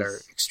assets that are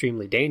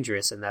extremely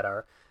dangerous and that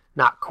are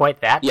not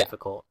quite that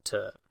difficult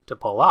to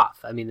pull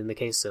off. I mean, in the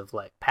case of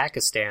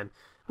Pakistan,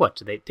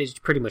 they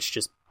pretty much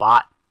just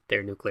bought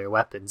their nuclear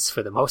weapons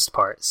for the most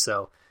part.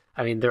 So,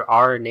 I mean, there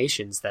are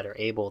nations that are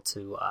able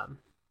to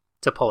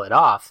pull it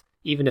off,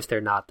 even if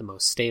they're not the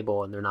most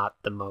stable and they're not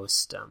the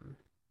most,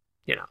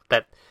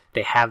 that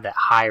they have that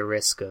high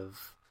risk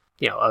of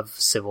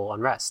civil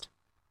unrest.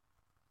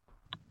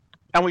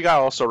 And we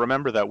gotta also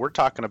remember that we're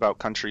talking about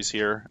countries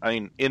here. I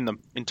mean, in the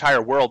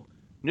entire world,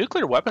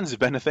 nuclear weapons have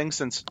been a thing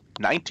since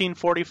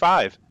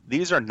 1945.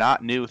 These are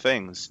not new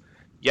things.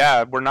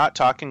 Yeah, we're not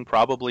talking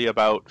probably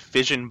about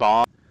fission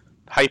bomb,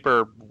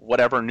 hyper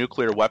whatever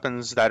nuclear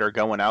weapons that are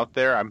going out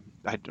there. I'm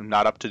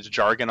not up to the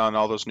jargon on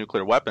all those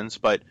nuclear weapons,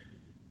 but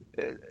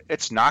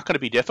it's not going to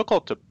be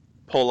difficult to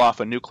pull off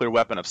a nuclear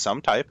weapon of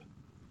some type.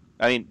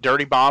 I mean,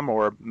 dirty bomb,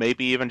 or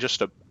maybe even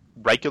just a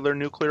regular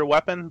nuclear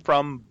weapon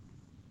from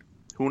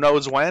who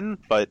knows when,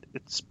 but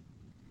it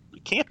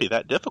can't be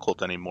that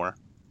difficult anymore.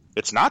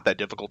 It's not that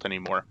difficult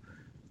anymore.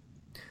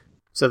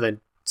 So then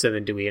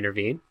do we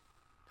intervene?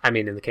 I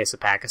mean, in the case of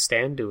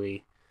Pakistan, do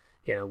we,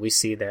 we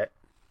see that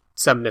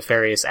some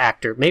nefarious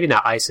actor, maybe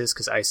not ISIS,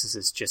 because ISIS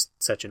is just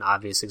such an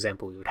obvious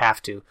example we would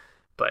have to,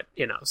 but,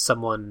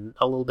 someone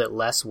a little bit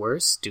less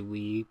worse, do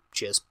we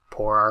just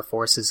pour our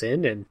forces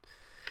in and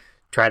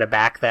try to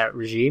back that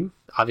regime?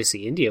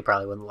 Obviously, India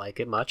probably wouldn't like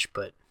it much,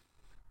 but,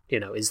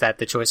 is that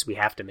the choice we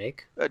have to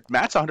make?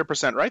 Matt's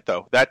 100% right,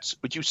 though.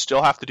 You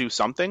still have to do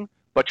something,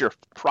 but your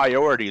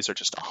priorities are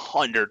just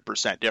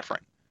 100%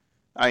 different.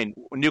 I mean,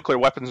 when nuclear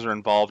weapons are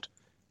involved,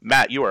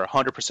 Matt, you are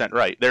 100%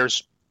 right.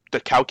 The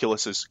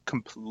calculus is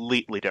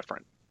completely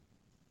different.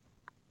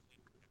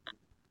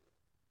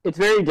 It's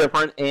very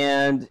different,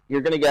 and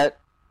you're going to get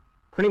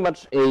pretty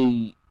much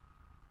a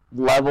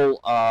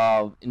level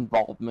of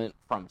involvement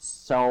from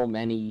so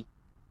many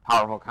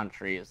powerful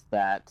countries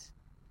that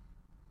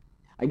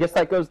I guess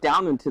that goes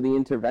down into the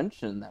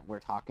intervention that we're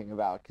talking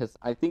about, because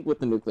I think with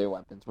the nuclear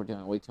weapons, we're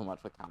doing way too much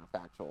with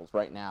counterfactuals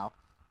right now.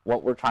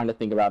 What we're trying to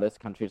think about is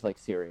countries like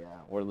Syria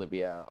or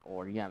Libya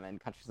or Yemen,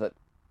 countries that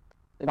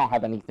they don't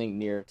have anything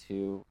near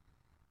to,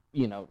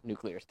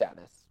 nuclear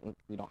status.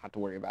 We don't have to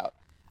worry about.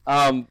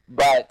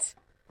 But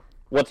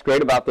what's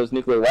great about those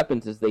nuclear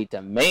weapons is they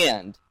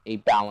demand a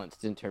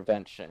balanced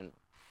intervention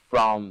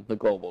from the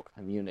global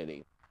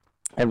community.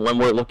 And when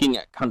we're looking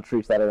at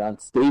countries that are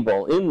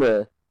unstable in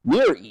the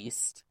Near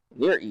East,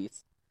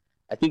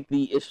 I think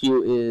the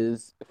issue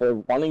is, if we're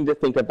wanting to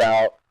think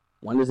about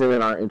when is it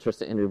in our interest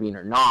to intervene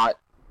or not,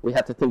 we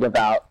have to think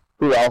about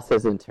who else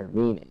is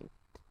intervening.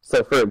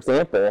 So, for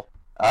example,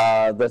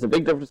 there's a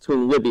big difference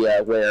between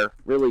Libya, where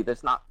really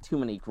there's not too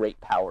many great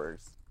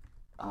powers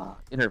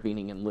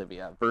intervening in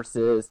Libya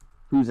versus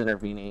who's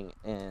intervening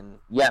in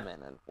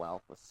Yemen and,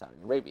 well, with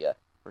Saudi Arabia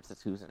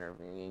versus who's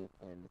intervening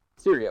in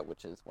Syria,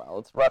 which is, well,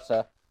 it's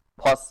Russia,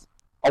 plus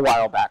a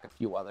while back a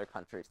few other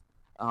countries.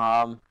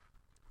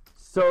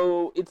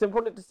 So it's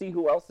important to see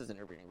who else is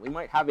intervening. We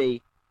might have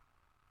a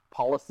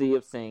policy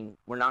of saying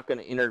we're not going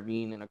to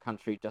intervene in a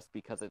country just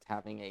because it's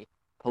having a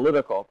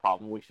political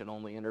problem. We should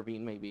only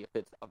intervene maybe if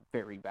it's a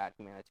very bad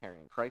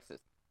humanitarian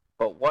crisis.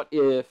 But what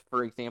if,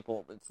 for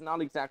example, it's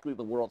not exactly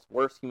the world's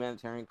worst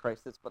humanitarian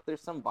crisis, but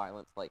there's some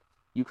violence like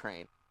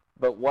Ukraine.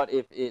 But what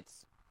if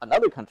it's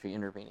another country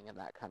intervening in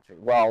that country?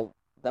 Well,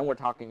 then we're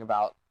talking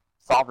about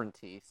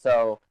sovereignty.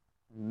 So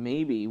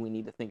maybe we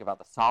need to think about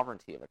the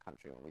sovereignty of a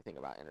country when we think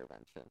about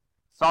intervention.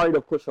 Sorry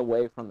to push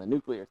away from the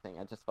nuclear thing.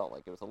 I just felt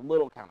like it was a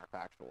little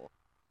counterfactual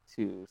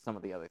to some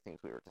of the other things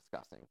we were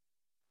discussing.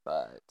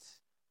 But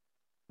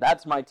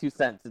that's my 2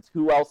 cents. It's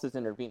who else is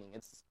intervening.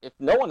 It's if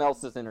no one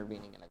else is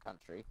intervening in a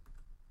country,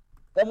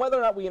 then whether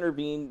or not we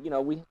intervene,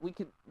 we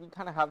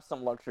kind of have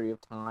some luxury of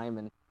time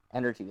and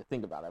energy to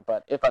think about it.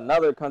 But if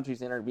another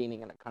country's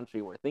intervening in a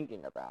country we're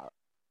thinking about,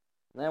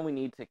 then we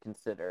need to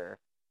consider.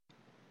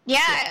 Yeah,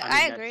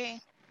 I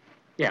agree.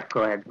 Yeah,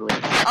 go ahead, Lee.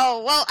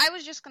 Oh, well, I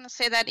was just going to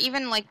say that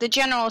even like the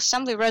General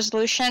Assembly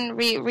resolution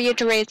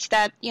reiterates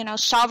that,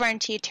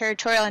 sovereignty,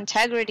 territorial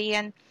integrity,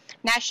 and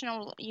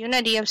national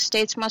unity of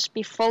states must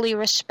be fully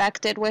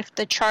respected with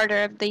the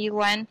Charter of the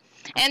UN.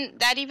 And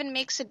that even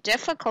makes it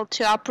difficult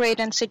to operate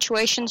in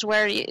situations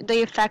where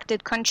the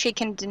affected country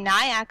can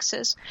deny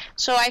access.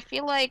 So I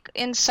feel like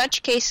in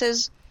such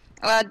cases,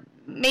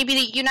 maybe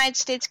the United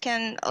States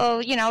can,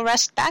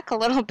 rest back a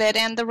little bit,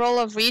 and the role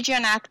of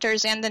region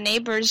actors and the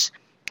neighbors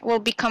will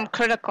become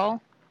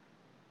critical.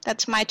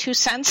 That's my 2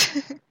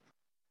 cents.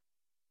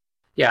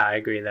 Yeah, I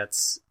agree.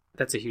 That's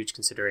a huge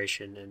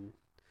consideration. And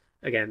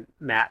again,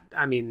 Matt,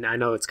 I mean, I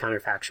know it's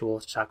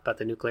counterfactual to talk about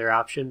the nuclear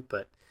option,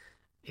 but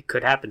it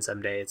could happen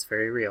someday. It's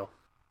very real.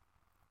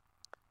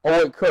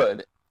 Oh, it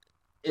could.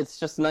 It's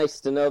just nice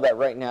to know that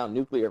right now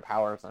nuclear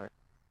powers are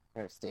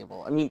very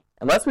stable. I mean,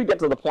 unless we get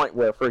to the point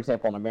where, for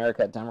example, in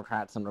America,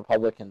 Democrats and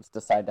Republicans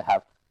decide to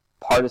have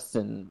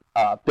partisan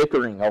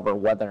bickering over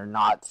whether or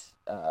not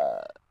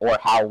or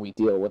how we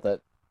deal with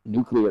a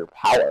nuclear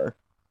power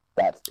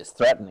that is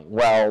threatening.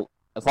 Well,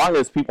 as long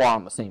as people are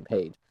on the same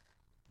page.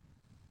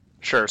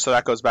 Sure, so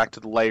that goes back to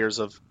the layers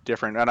of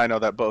different, and I know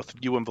that both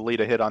you and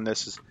Valita hit on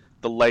this, is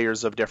the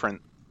layers of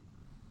different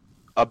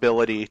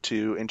ability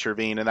to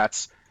intervene, and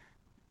that's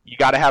you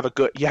got to have a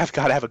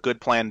good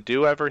plan to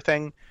do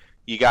everything.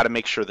 You got to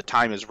make sure the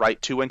time is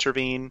right to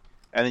intervene,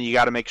 and then you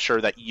got to make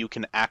sure that you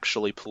can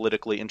actually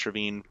politically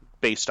intervene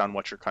based on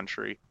what your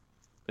country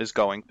is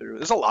going through.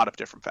 There's a lot of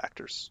different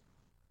factors.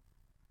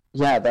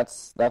 Yeah,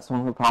 that's one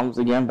of the problems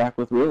again back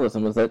with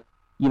realism is that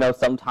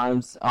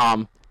sometimes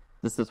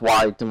this is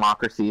why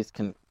democracies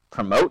can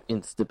promote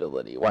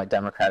instability, why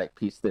democratic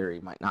peace theory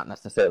might not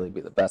necessarily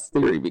be the best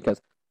theory,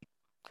 because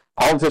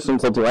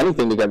politicians will do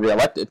anything to get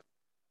reelected.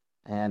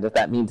 And if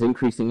that means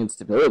increasing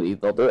instability,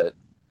 they'll do it.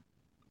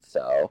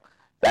 So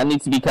that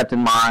needs to be kept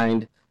in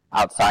mind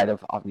outside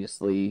of,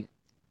 obviously,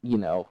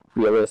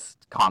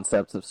 realist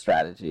concepts of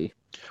strategy.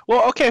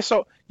 Well, okay,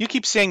 so you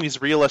keep saying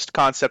these realist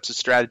concepts of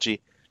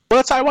strategy.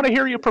 Well, I want to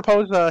hear you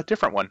propose a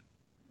different one.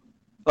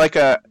 Like,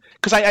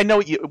 because I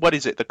know, what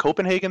is it? The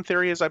Copenhagen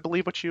theory is, I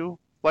believe, what you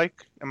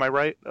like. Am I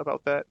right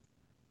about that?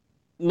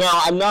 No,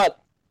 I'm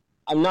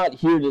not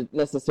here to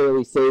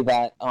necessarily say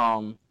that.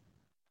 I'm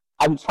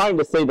trying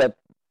to say that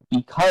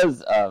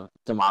because of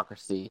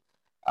democracy,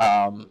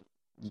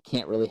 you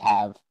can't really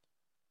have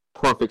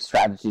perfect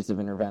strategies of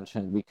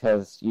intervention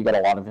because you get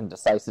a lot of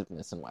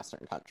indecisiveness in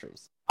Western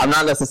countries. I'm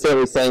not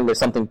necessarily saying there's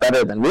something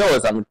better than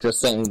realism. I'm just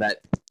saying that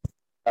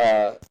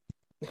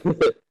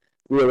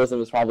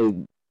realism is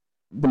probably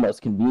the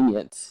most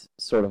convenient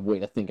sort of way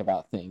to think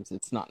about things.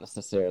 It's not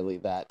necessarily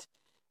that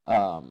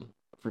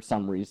for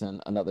some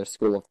reason another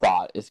school of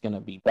thought is going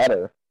to be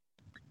better.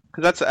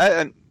 Because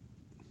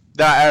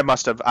I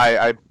must have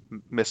I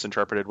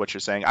misinterpreted what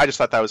you're saying. I just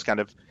thought that was kind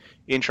of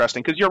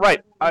interesting because you're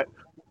right. I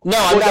was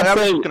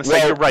going to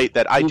say you're right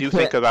that I do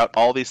think about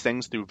all these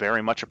things through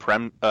very much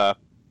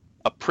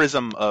a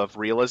prism of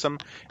realism,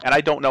 and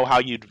I don't know how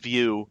you'd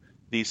view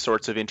these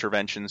sorts of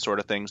intervention sort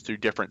of things through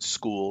different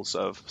schools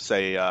of,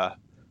 say,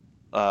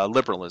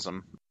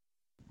 liberalism.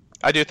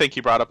 I do think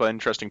you brought up an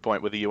interesting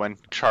point with the UN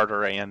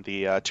Charter and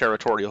the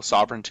territorial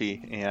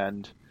sovereignty,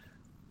 and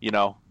I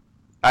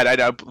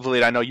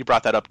know you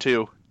brought that up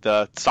too,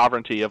 the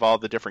sovereignty of all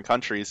the different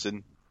countries,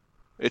 and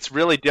it's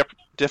really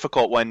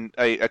difficult when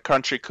a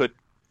country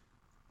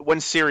when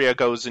Syria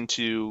goes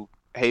into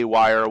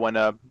haywire, when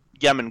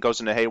Yemen goes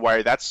into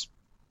haywire,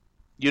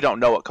 you don't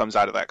know what comes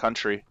out of that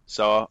country.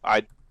 So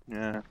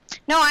No,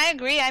 I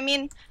agree. I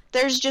mean,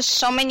 there's just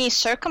so many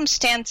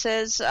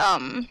circumstances.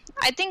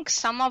 I think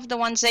some of the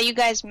ones that you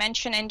guys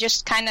mentioned and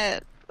just kind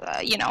of,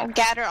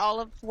 gather all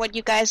of what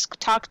you guys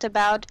talked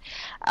about.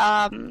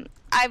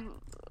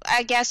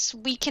 I guess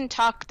we can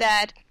talk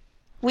that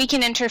we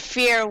can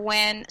interfere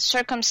when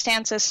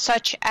circumstances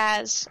such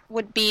as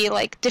would be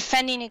like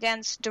defending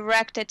against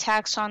direct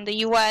attacks on the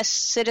U.S.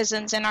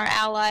 citizens and our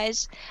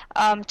allies,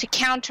 to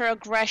counter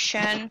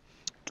aggression,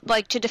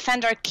 like to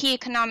defend our key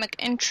economic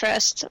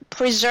interests,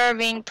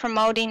 preserving,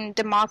 promoting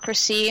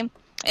democracy,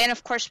 and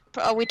of course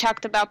we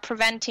talked about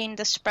preventing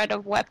the spread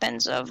of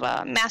weapons of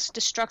mass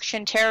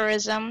destruction,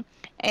 terrorism,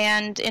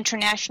 and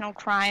international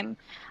crime,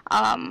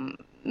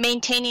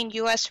 maintaining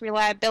U.S.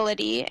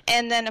 reliability,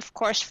 and then of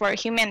course for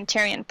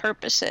humanitarian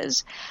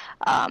purposes.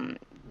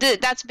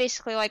 That's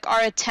basically like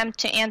our attempt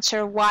to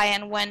answer why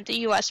and when the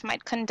U.S.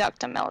 might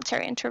conduct a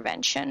military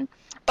intervention.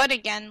 But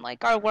again,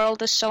 like our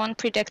world is so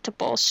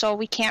unpredictable, so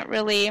we can't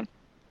really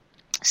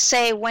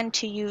say when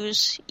to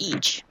use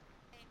each.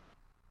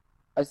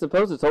 I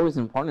suppose it's always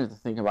important to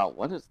think about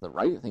what is the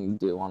right thing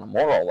to do on a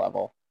moral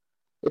level.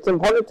 It's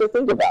important to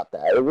think about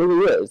that. It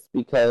really is,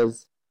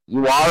 because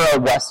you are a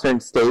Western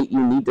state.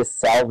 You need to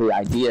sell the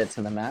idea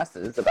to the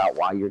masses about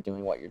why you're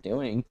doing what you're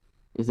doing.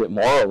 Is it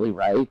morally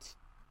right?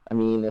 I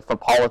mean, if a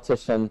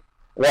politician...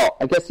 Well,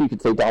 I guess you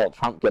could say Donald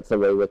Trump gets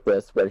away with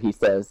this, where he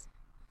says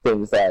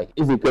things like,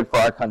 is it good for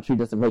our country?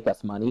 Does it make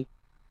us money?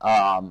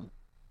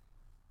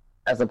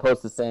 As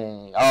opposed to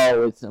saying,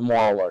 oh, it's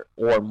immoral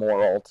or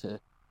moral to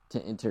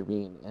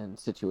intervene in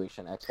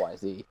situation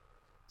XYZ.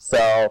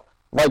 So,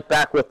 like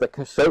back with the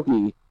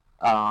Khashoggi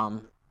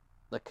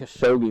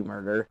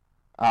murder,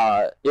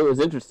 it was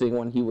interesting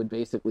when he would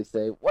basically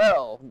say,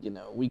 well, you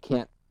know, we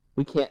can't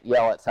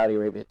yell at Saudi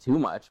Arabia too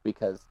much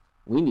because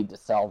we need to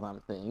sell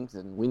them things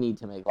and we need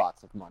to make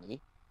lots of money.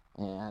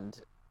 And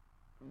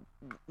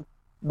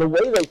the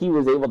way that he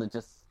was able to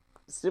just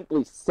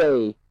simply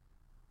say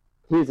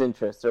his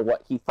interests or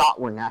what he thought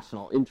were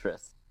national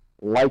interests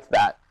like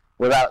that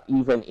without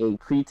even a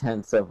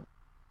pretense of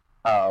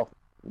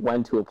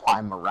when to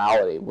apply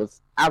morality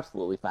was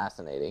absolutely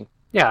fascinating.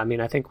 Yeah, I mean,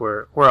 I think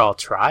we're all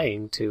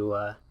trying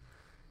to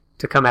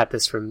come at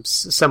this from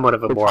somewhat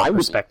of a moral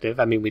perspective.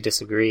 I mean, we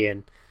disagree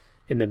in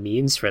the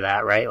means for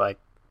that, right? Like,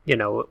 you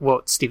know,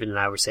 what Stephen and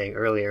I were saying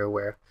earlier,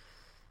 where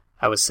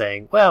I was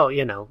saying, well,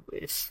 you know,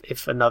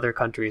 if another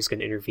country is going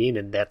to intervene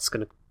and that's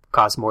going to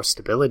cause more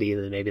stability,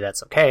 then maybe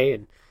that's okay.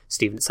 And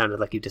Stephen, it sounded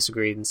like you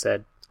disagreed and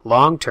said,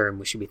 long term,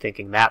 we should be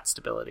thinking that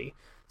stability.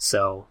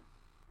 So,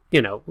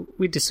 you know,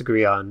 we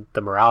disagree on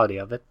the morality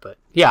of it, but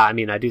yeah, I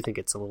mean, I do think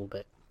it's a little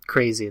bit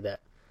crazy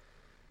that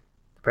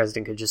the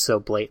president could just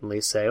so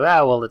blatantly say,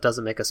 well, it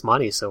doesn't make us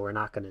money, so we're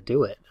not going to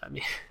do it. I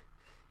mean,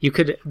 you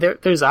could,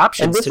 there's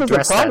options to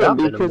dress that up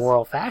in a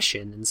moral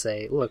fashion and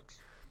say, look,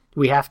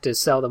 we have to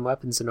sell them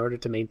weapons in order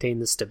to maintain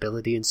the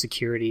stability and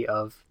security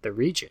of the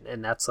region.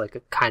 And that's like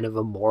a kind of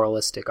a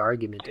moralistic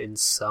argument in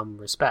some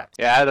respect.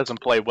 Yeah, that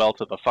doesn't play well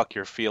to the fuck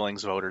your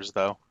feelings voters,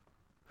 though.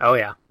 Oh,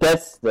 yeah.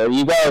 There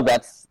you go.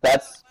 That's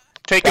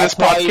taking this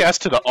podcast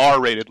to the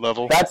R-rated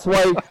level. That's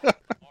why,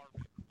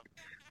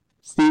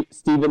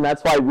 Stephen,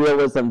 that's why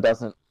realism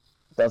doesn't,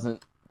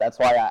 that's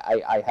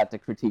why I had to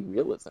critique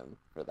realism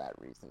for that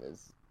reason.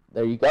 Is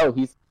there you go.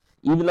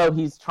 Even though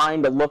he's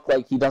trying to look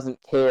like he doesn't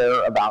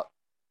care about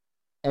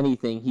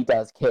anything, he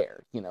does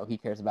care. You know, he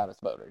cares about his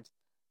voters.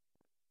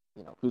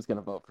 You know, who's going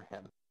to vote for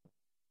him?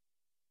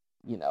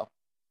 You know,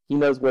 he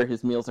knows where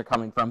his meals are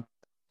coming from.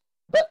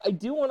 But I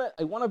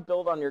want to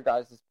build on your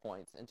guys'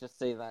 points and just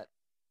say that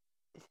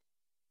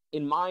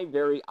in my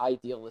very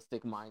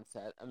idealistic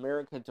mindset,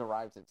 America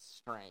derives its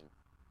strength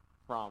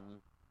from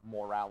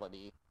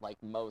morality, like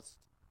most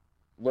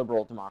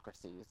liberal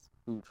democracies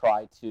who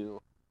try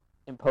to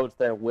impose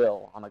their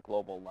will on a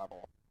global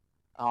level.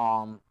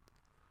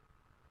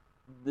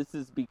 This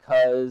is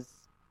because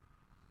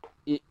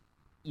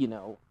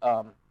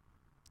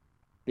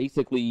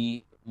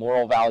basically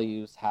moral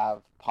values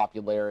have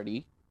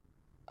popularity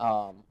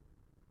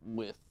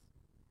with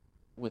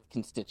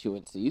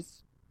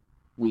constituencies.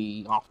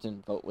 We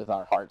often vote with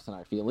our hearts and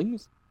our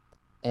feelings,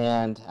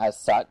 and as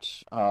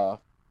such,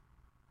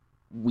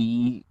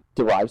 we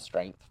derive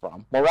strength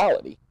from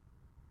morality,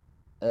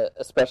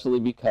 especially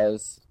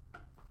because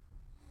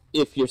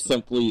if you're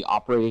simply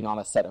operating on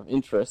a set of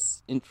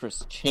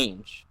interests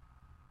change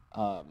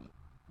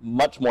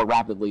much more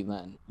rapidly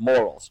than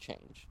morals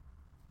change.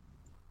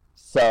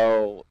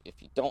 So if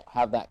you don't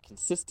have that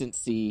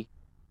consistency,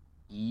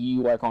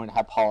 you are going to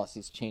have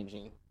policies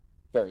changing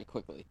very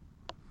quickly.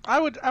 I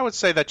would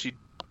say that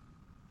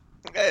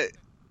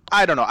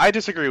I don't know. I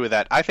disagree with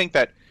that. I think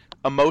that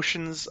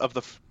emotions of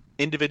the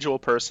individual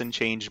person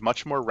change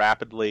much more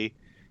rapidly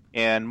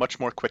and much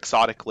more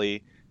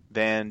quixotically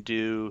than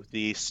do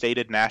the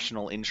stated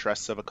national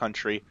interests of a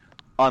country,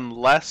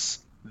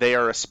 unless they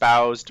are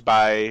espoused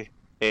by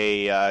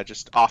a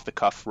just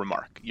off-the-cuff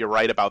remark. You're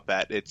right about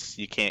that.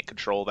 You can't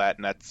control that,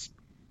 and that's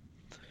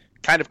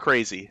kind of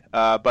crazy.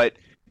 But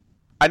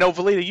I know,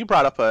 Valita, you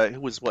brought up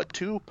it was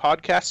 2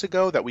 podcasts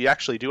ago that we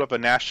actually do have a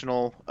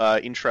national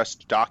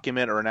interest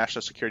document or a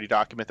national security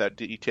document that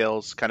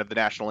details kind of the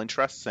national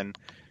interests. And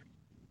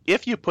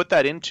if you put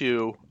that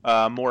into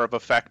more of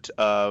effect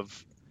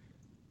of,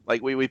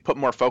 like, we put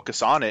more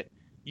focus on it,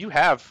 you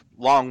have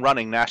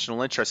long-running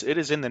national interests. It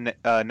is in the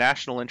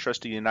national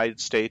interest of the United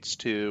States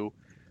to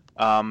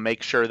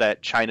make sure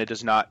that China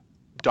does not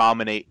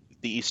dominate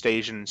the East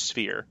Asian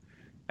sphere.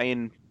 I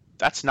mean,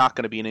 that's not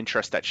going to be an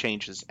interest that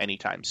changes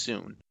anytime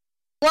soon.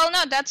 Well,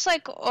 no, that's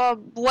like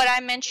what I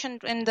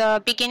mentioned in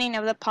the beginning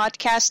of the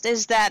podcast,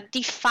 is that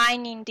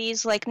defining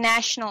these like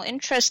national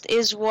interests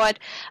is what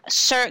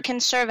can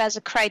serve as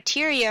a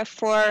criteria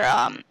for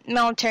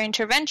military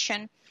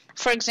intervention.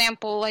 For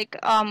example, like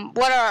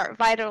what are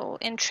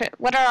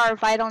our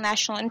vital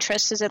national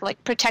interests? Is it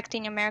like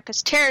protecting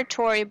America's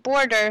territory,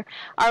 border?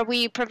 Are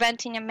we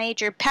preventing a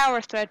major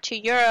power threat to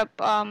Europe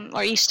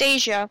or East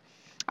Asia?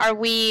 Are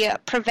we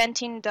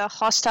preventing the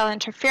hostile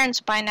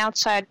interference by an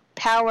outside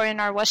power in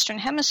our Western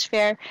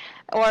Hemisphere,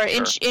 or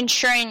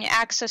ensuring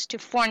access to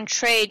foreign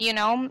trade,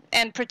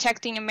 and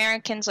protecting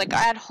Americans like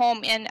at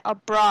home and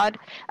abroad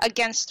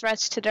against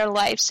threats to their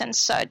lives and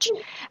such?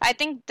 I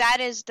think that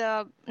is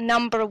the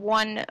number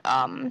one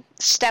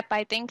step,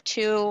 I think,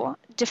 to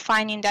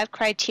defining that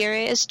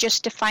criteria, is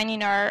just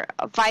defining our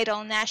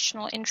vital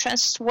national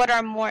interests. What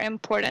are more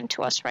important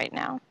to us right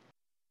now?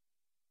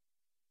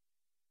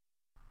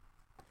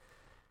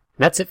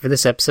 And that's it for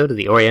this episode of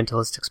the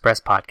Orientalist Express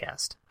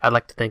podcast. I'd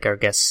like to thank our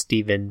guests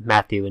Stephen,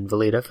 Matthew, and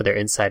Velida for their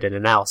insight and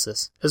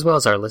analysis, as well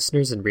as our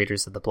listeners and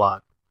readers of the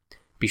blog.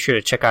 Be sure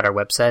to check out our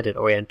website at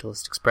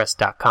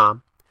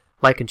orientalistexpress.com,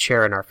 like and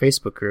share in our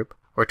Facebook group,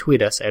 or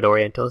tweet us at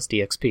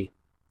OrientalistEXP.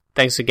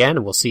 Thanks again,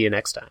 and we'll see you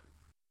next time.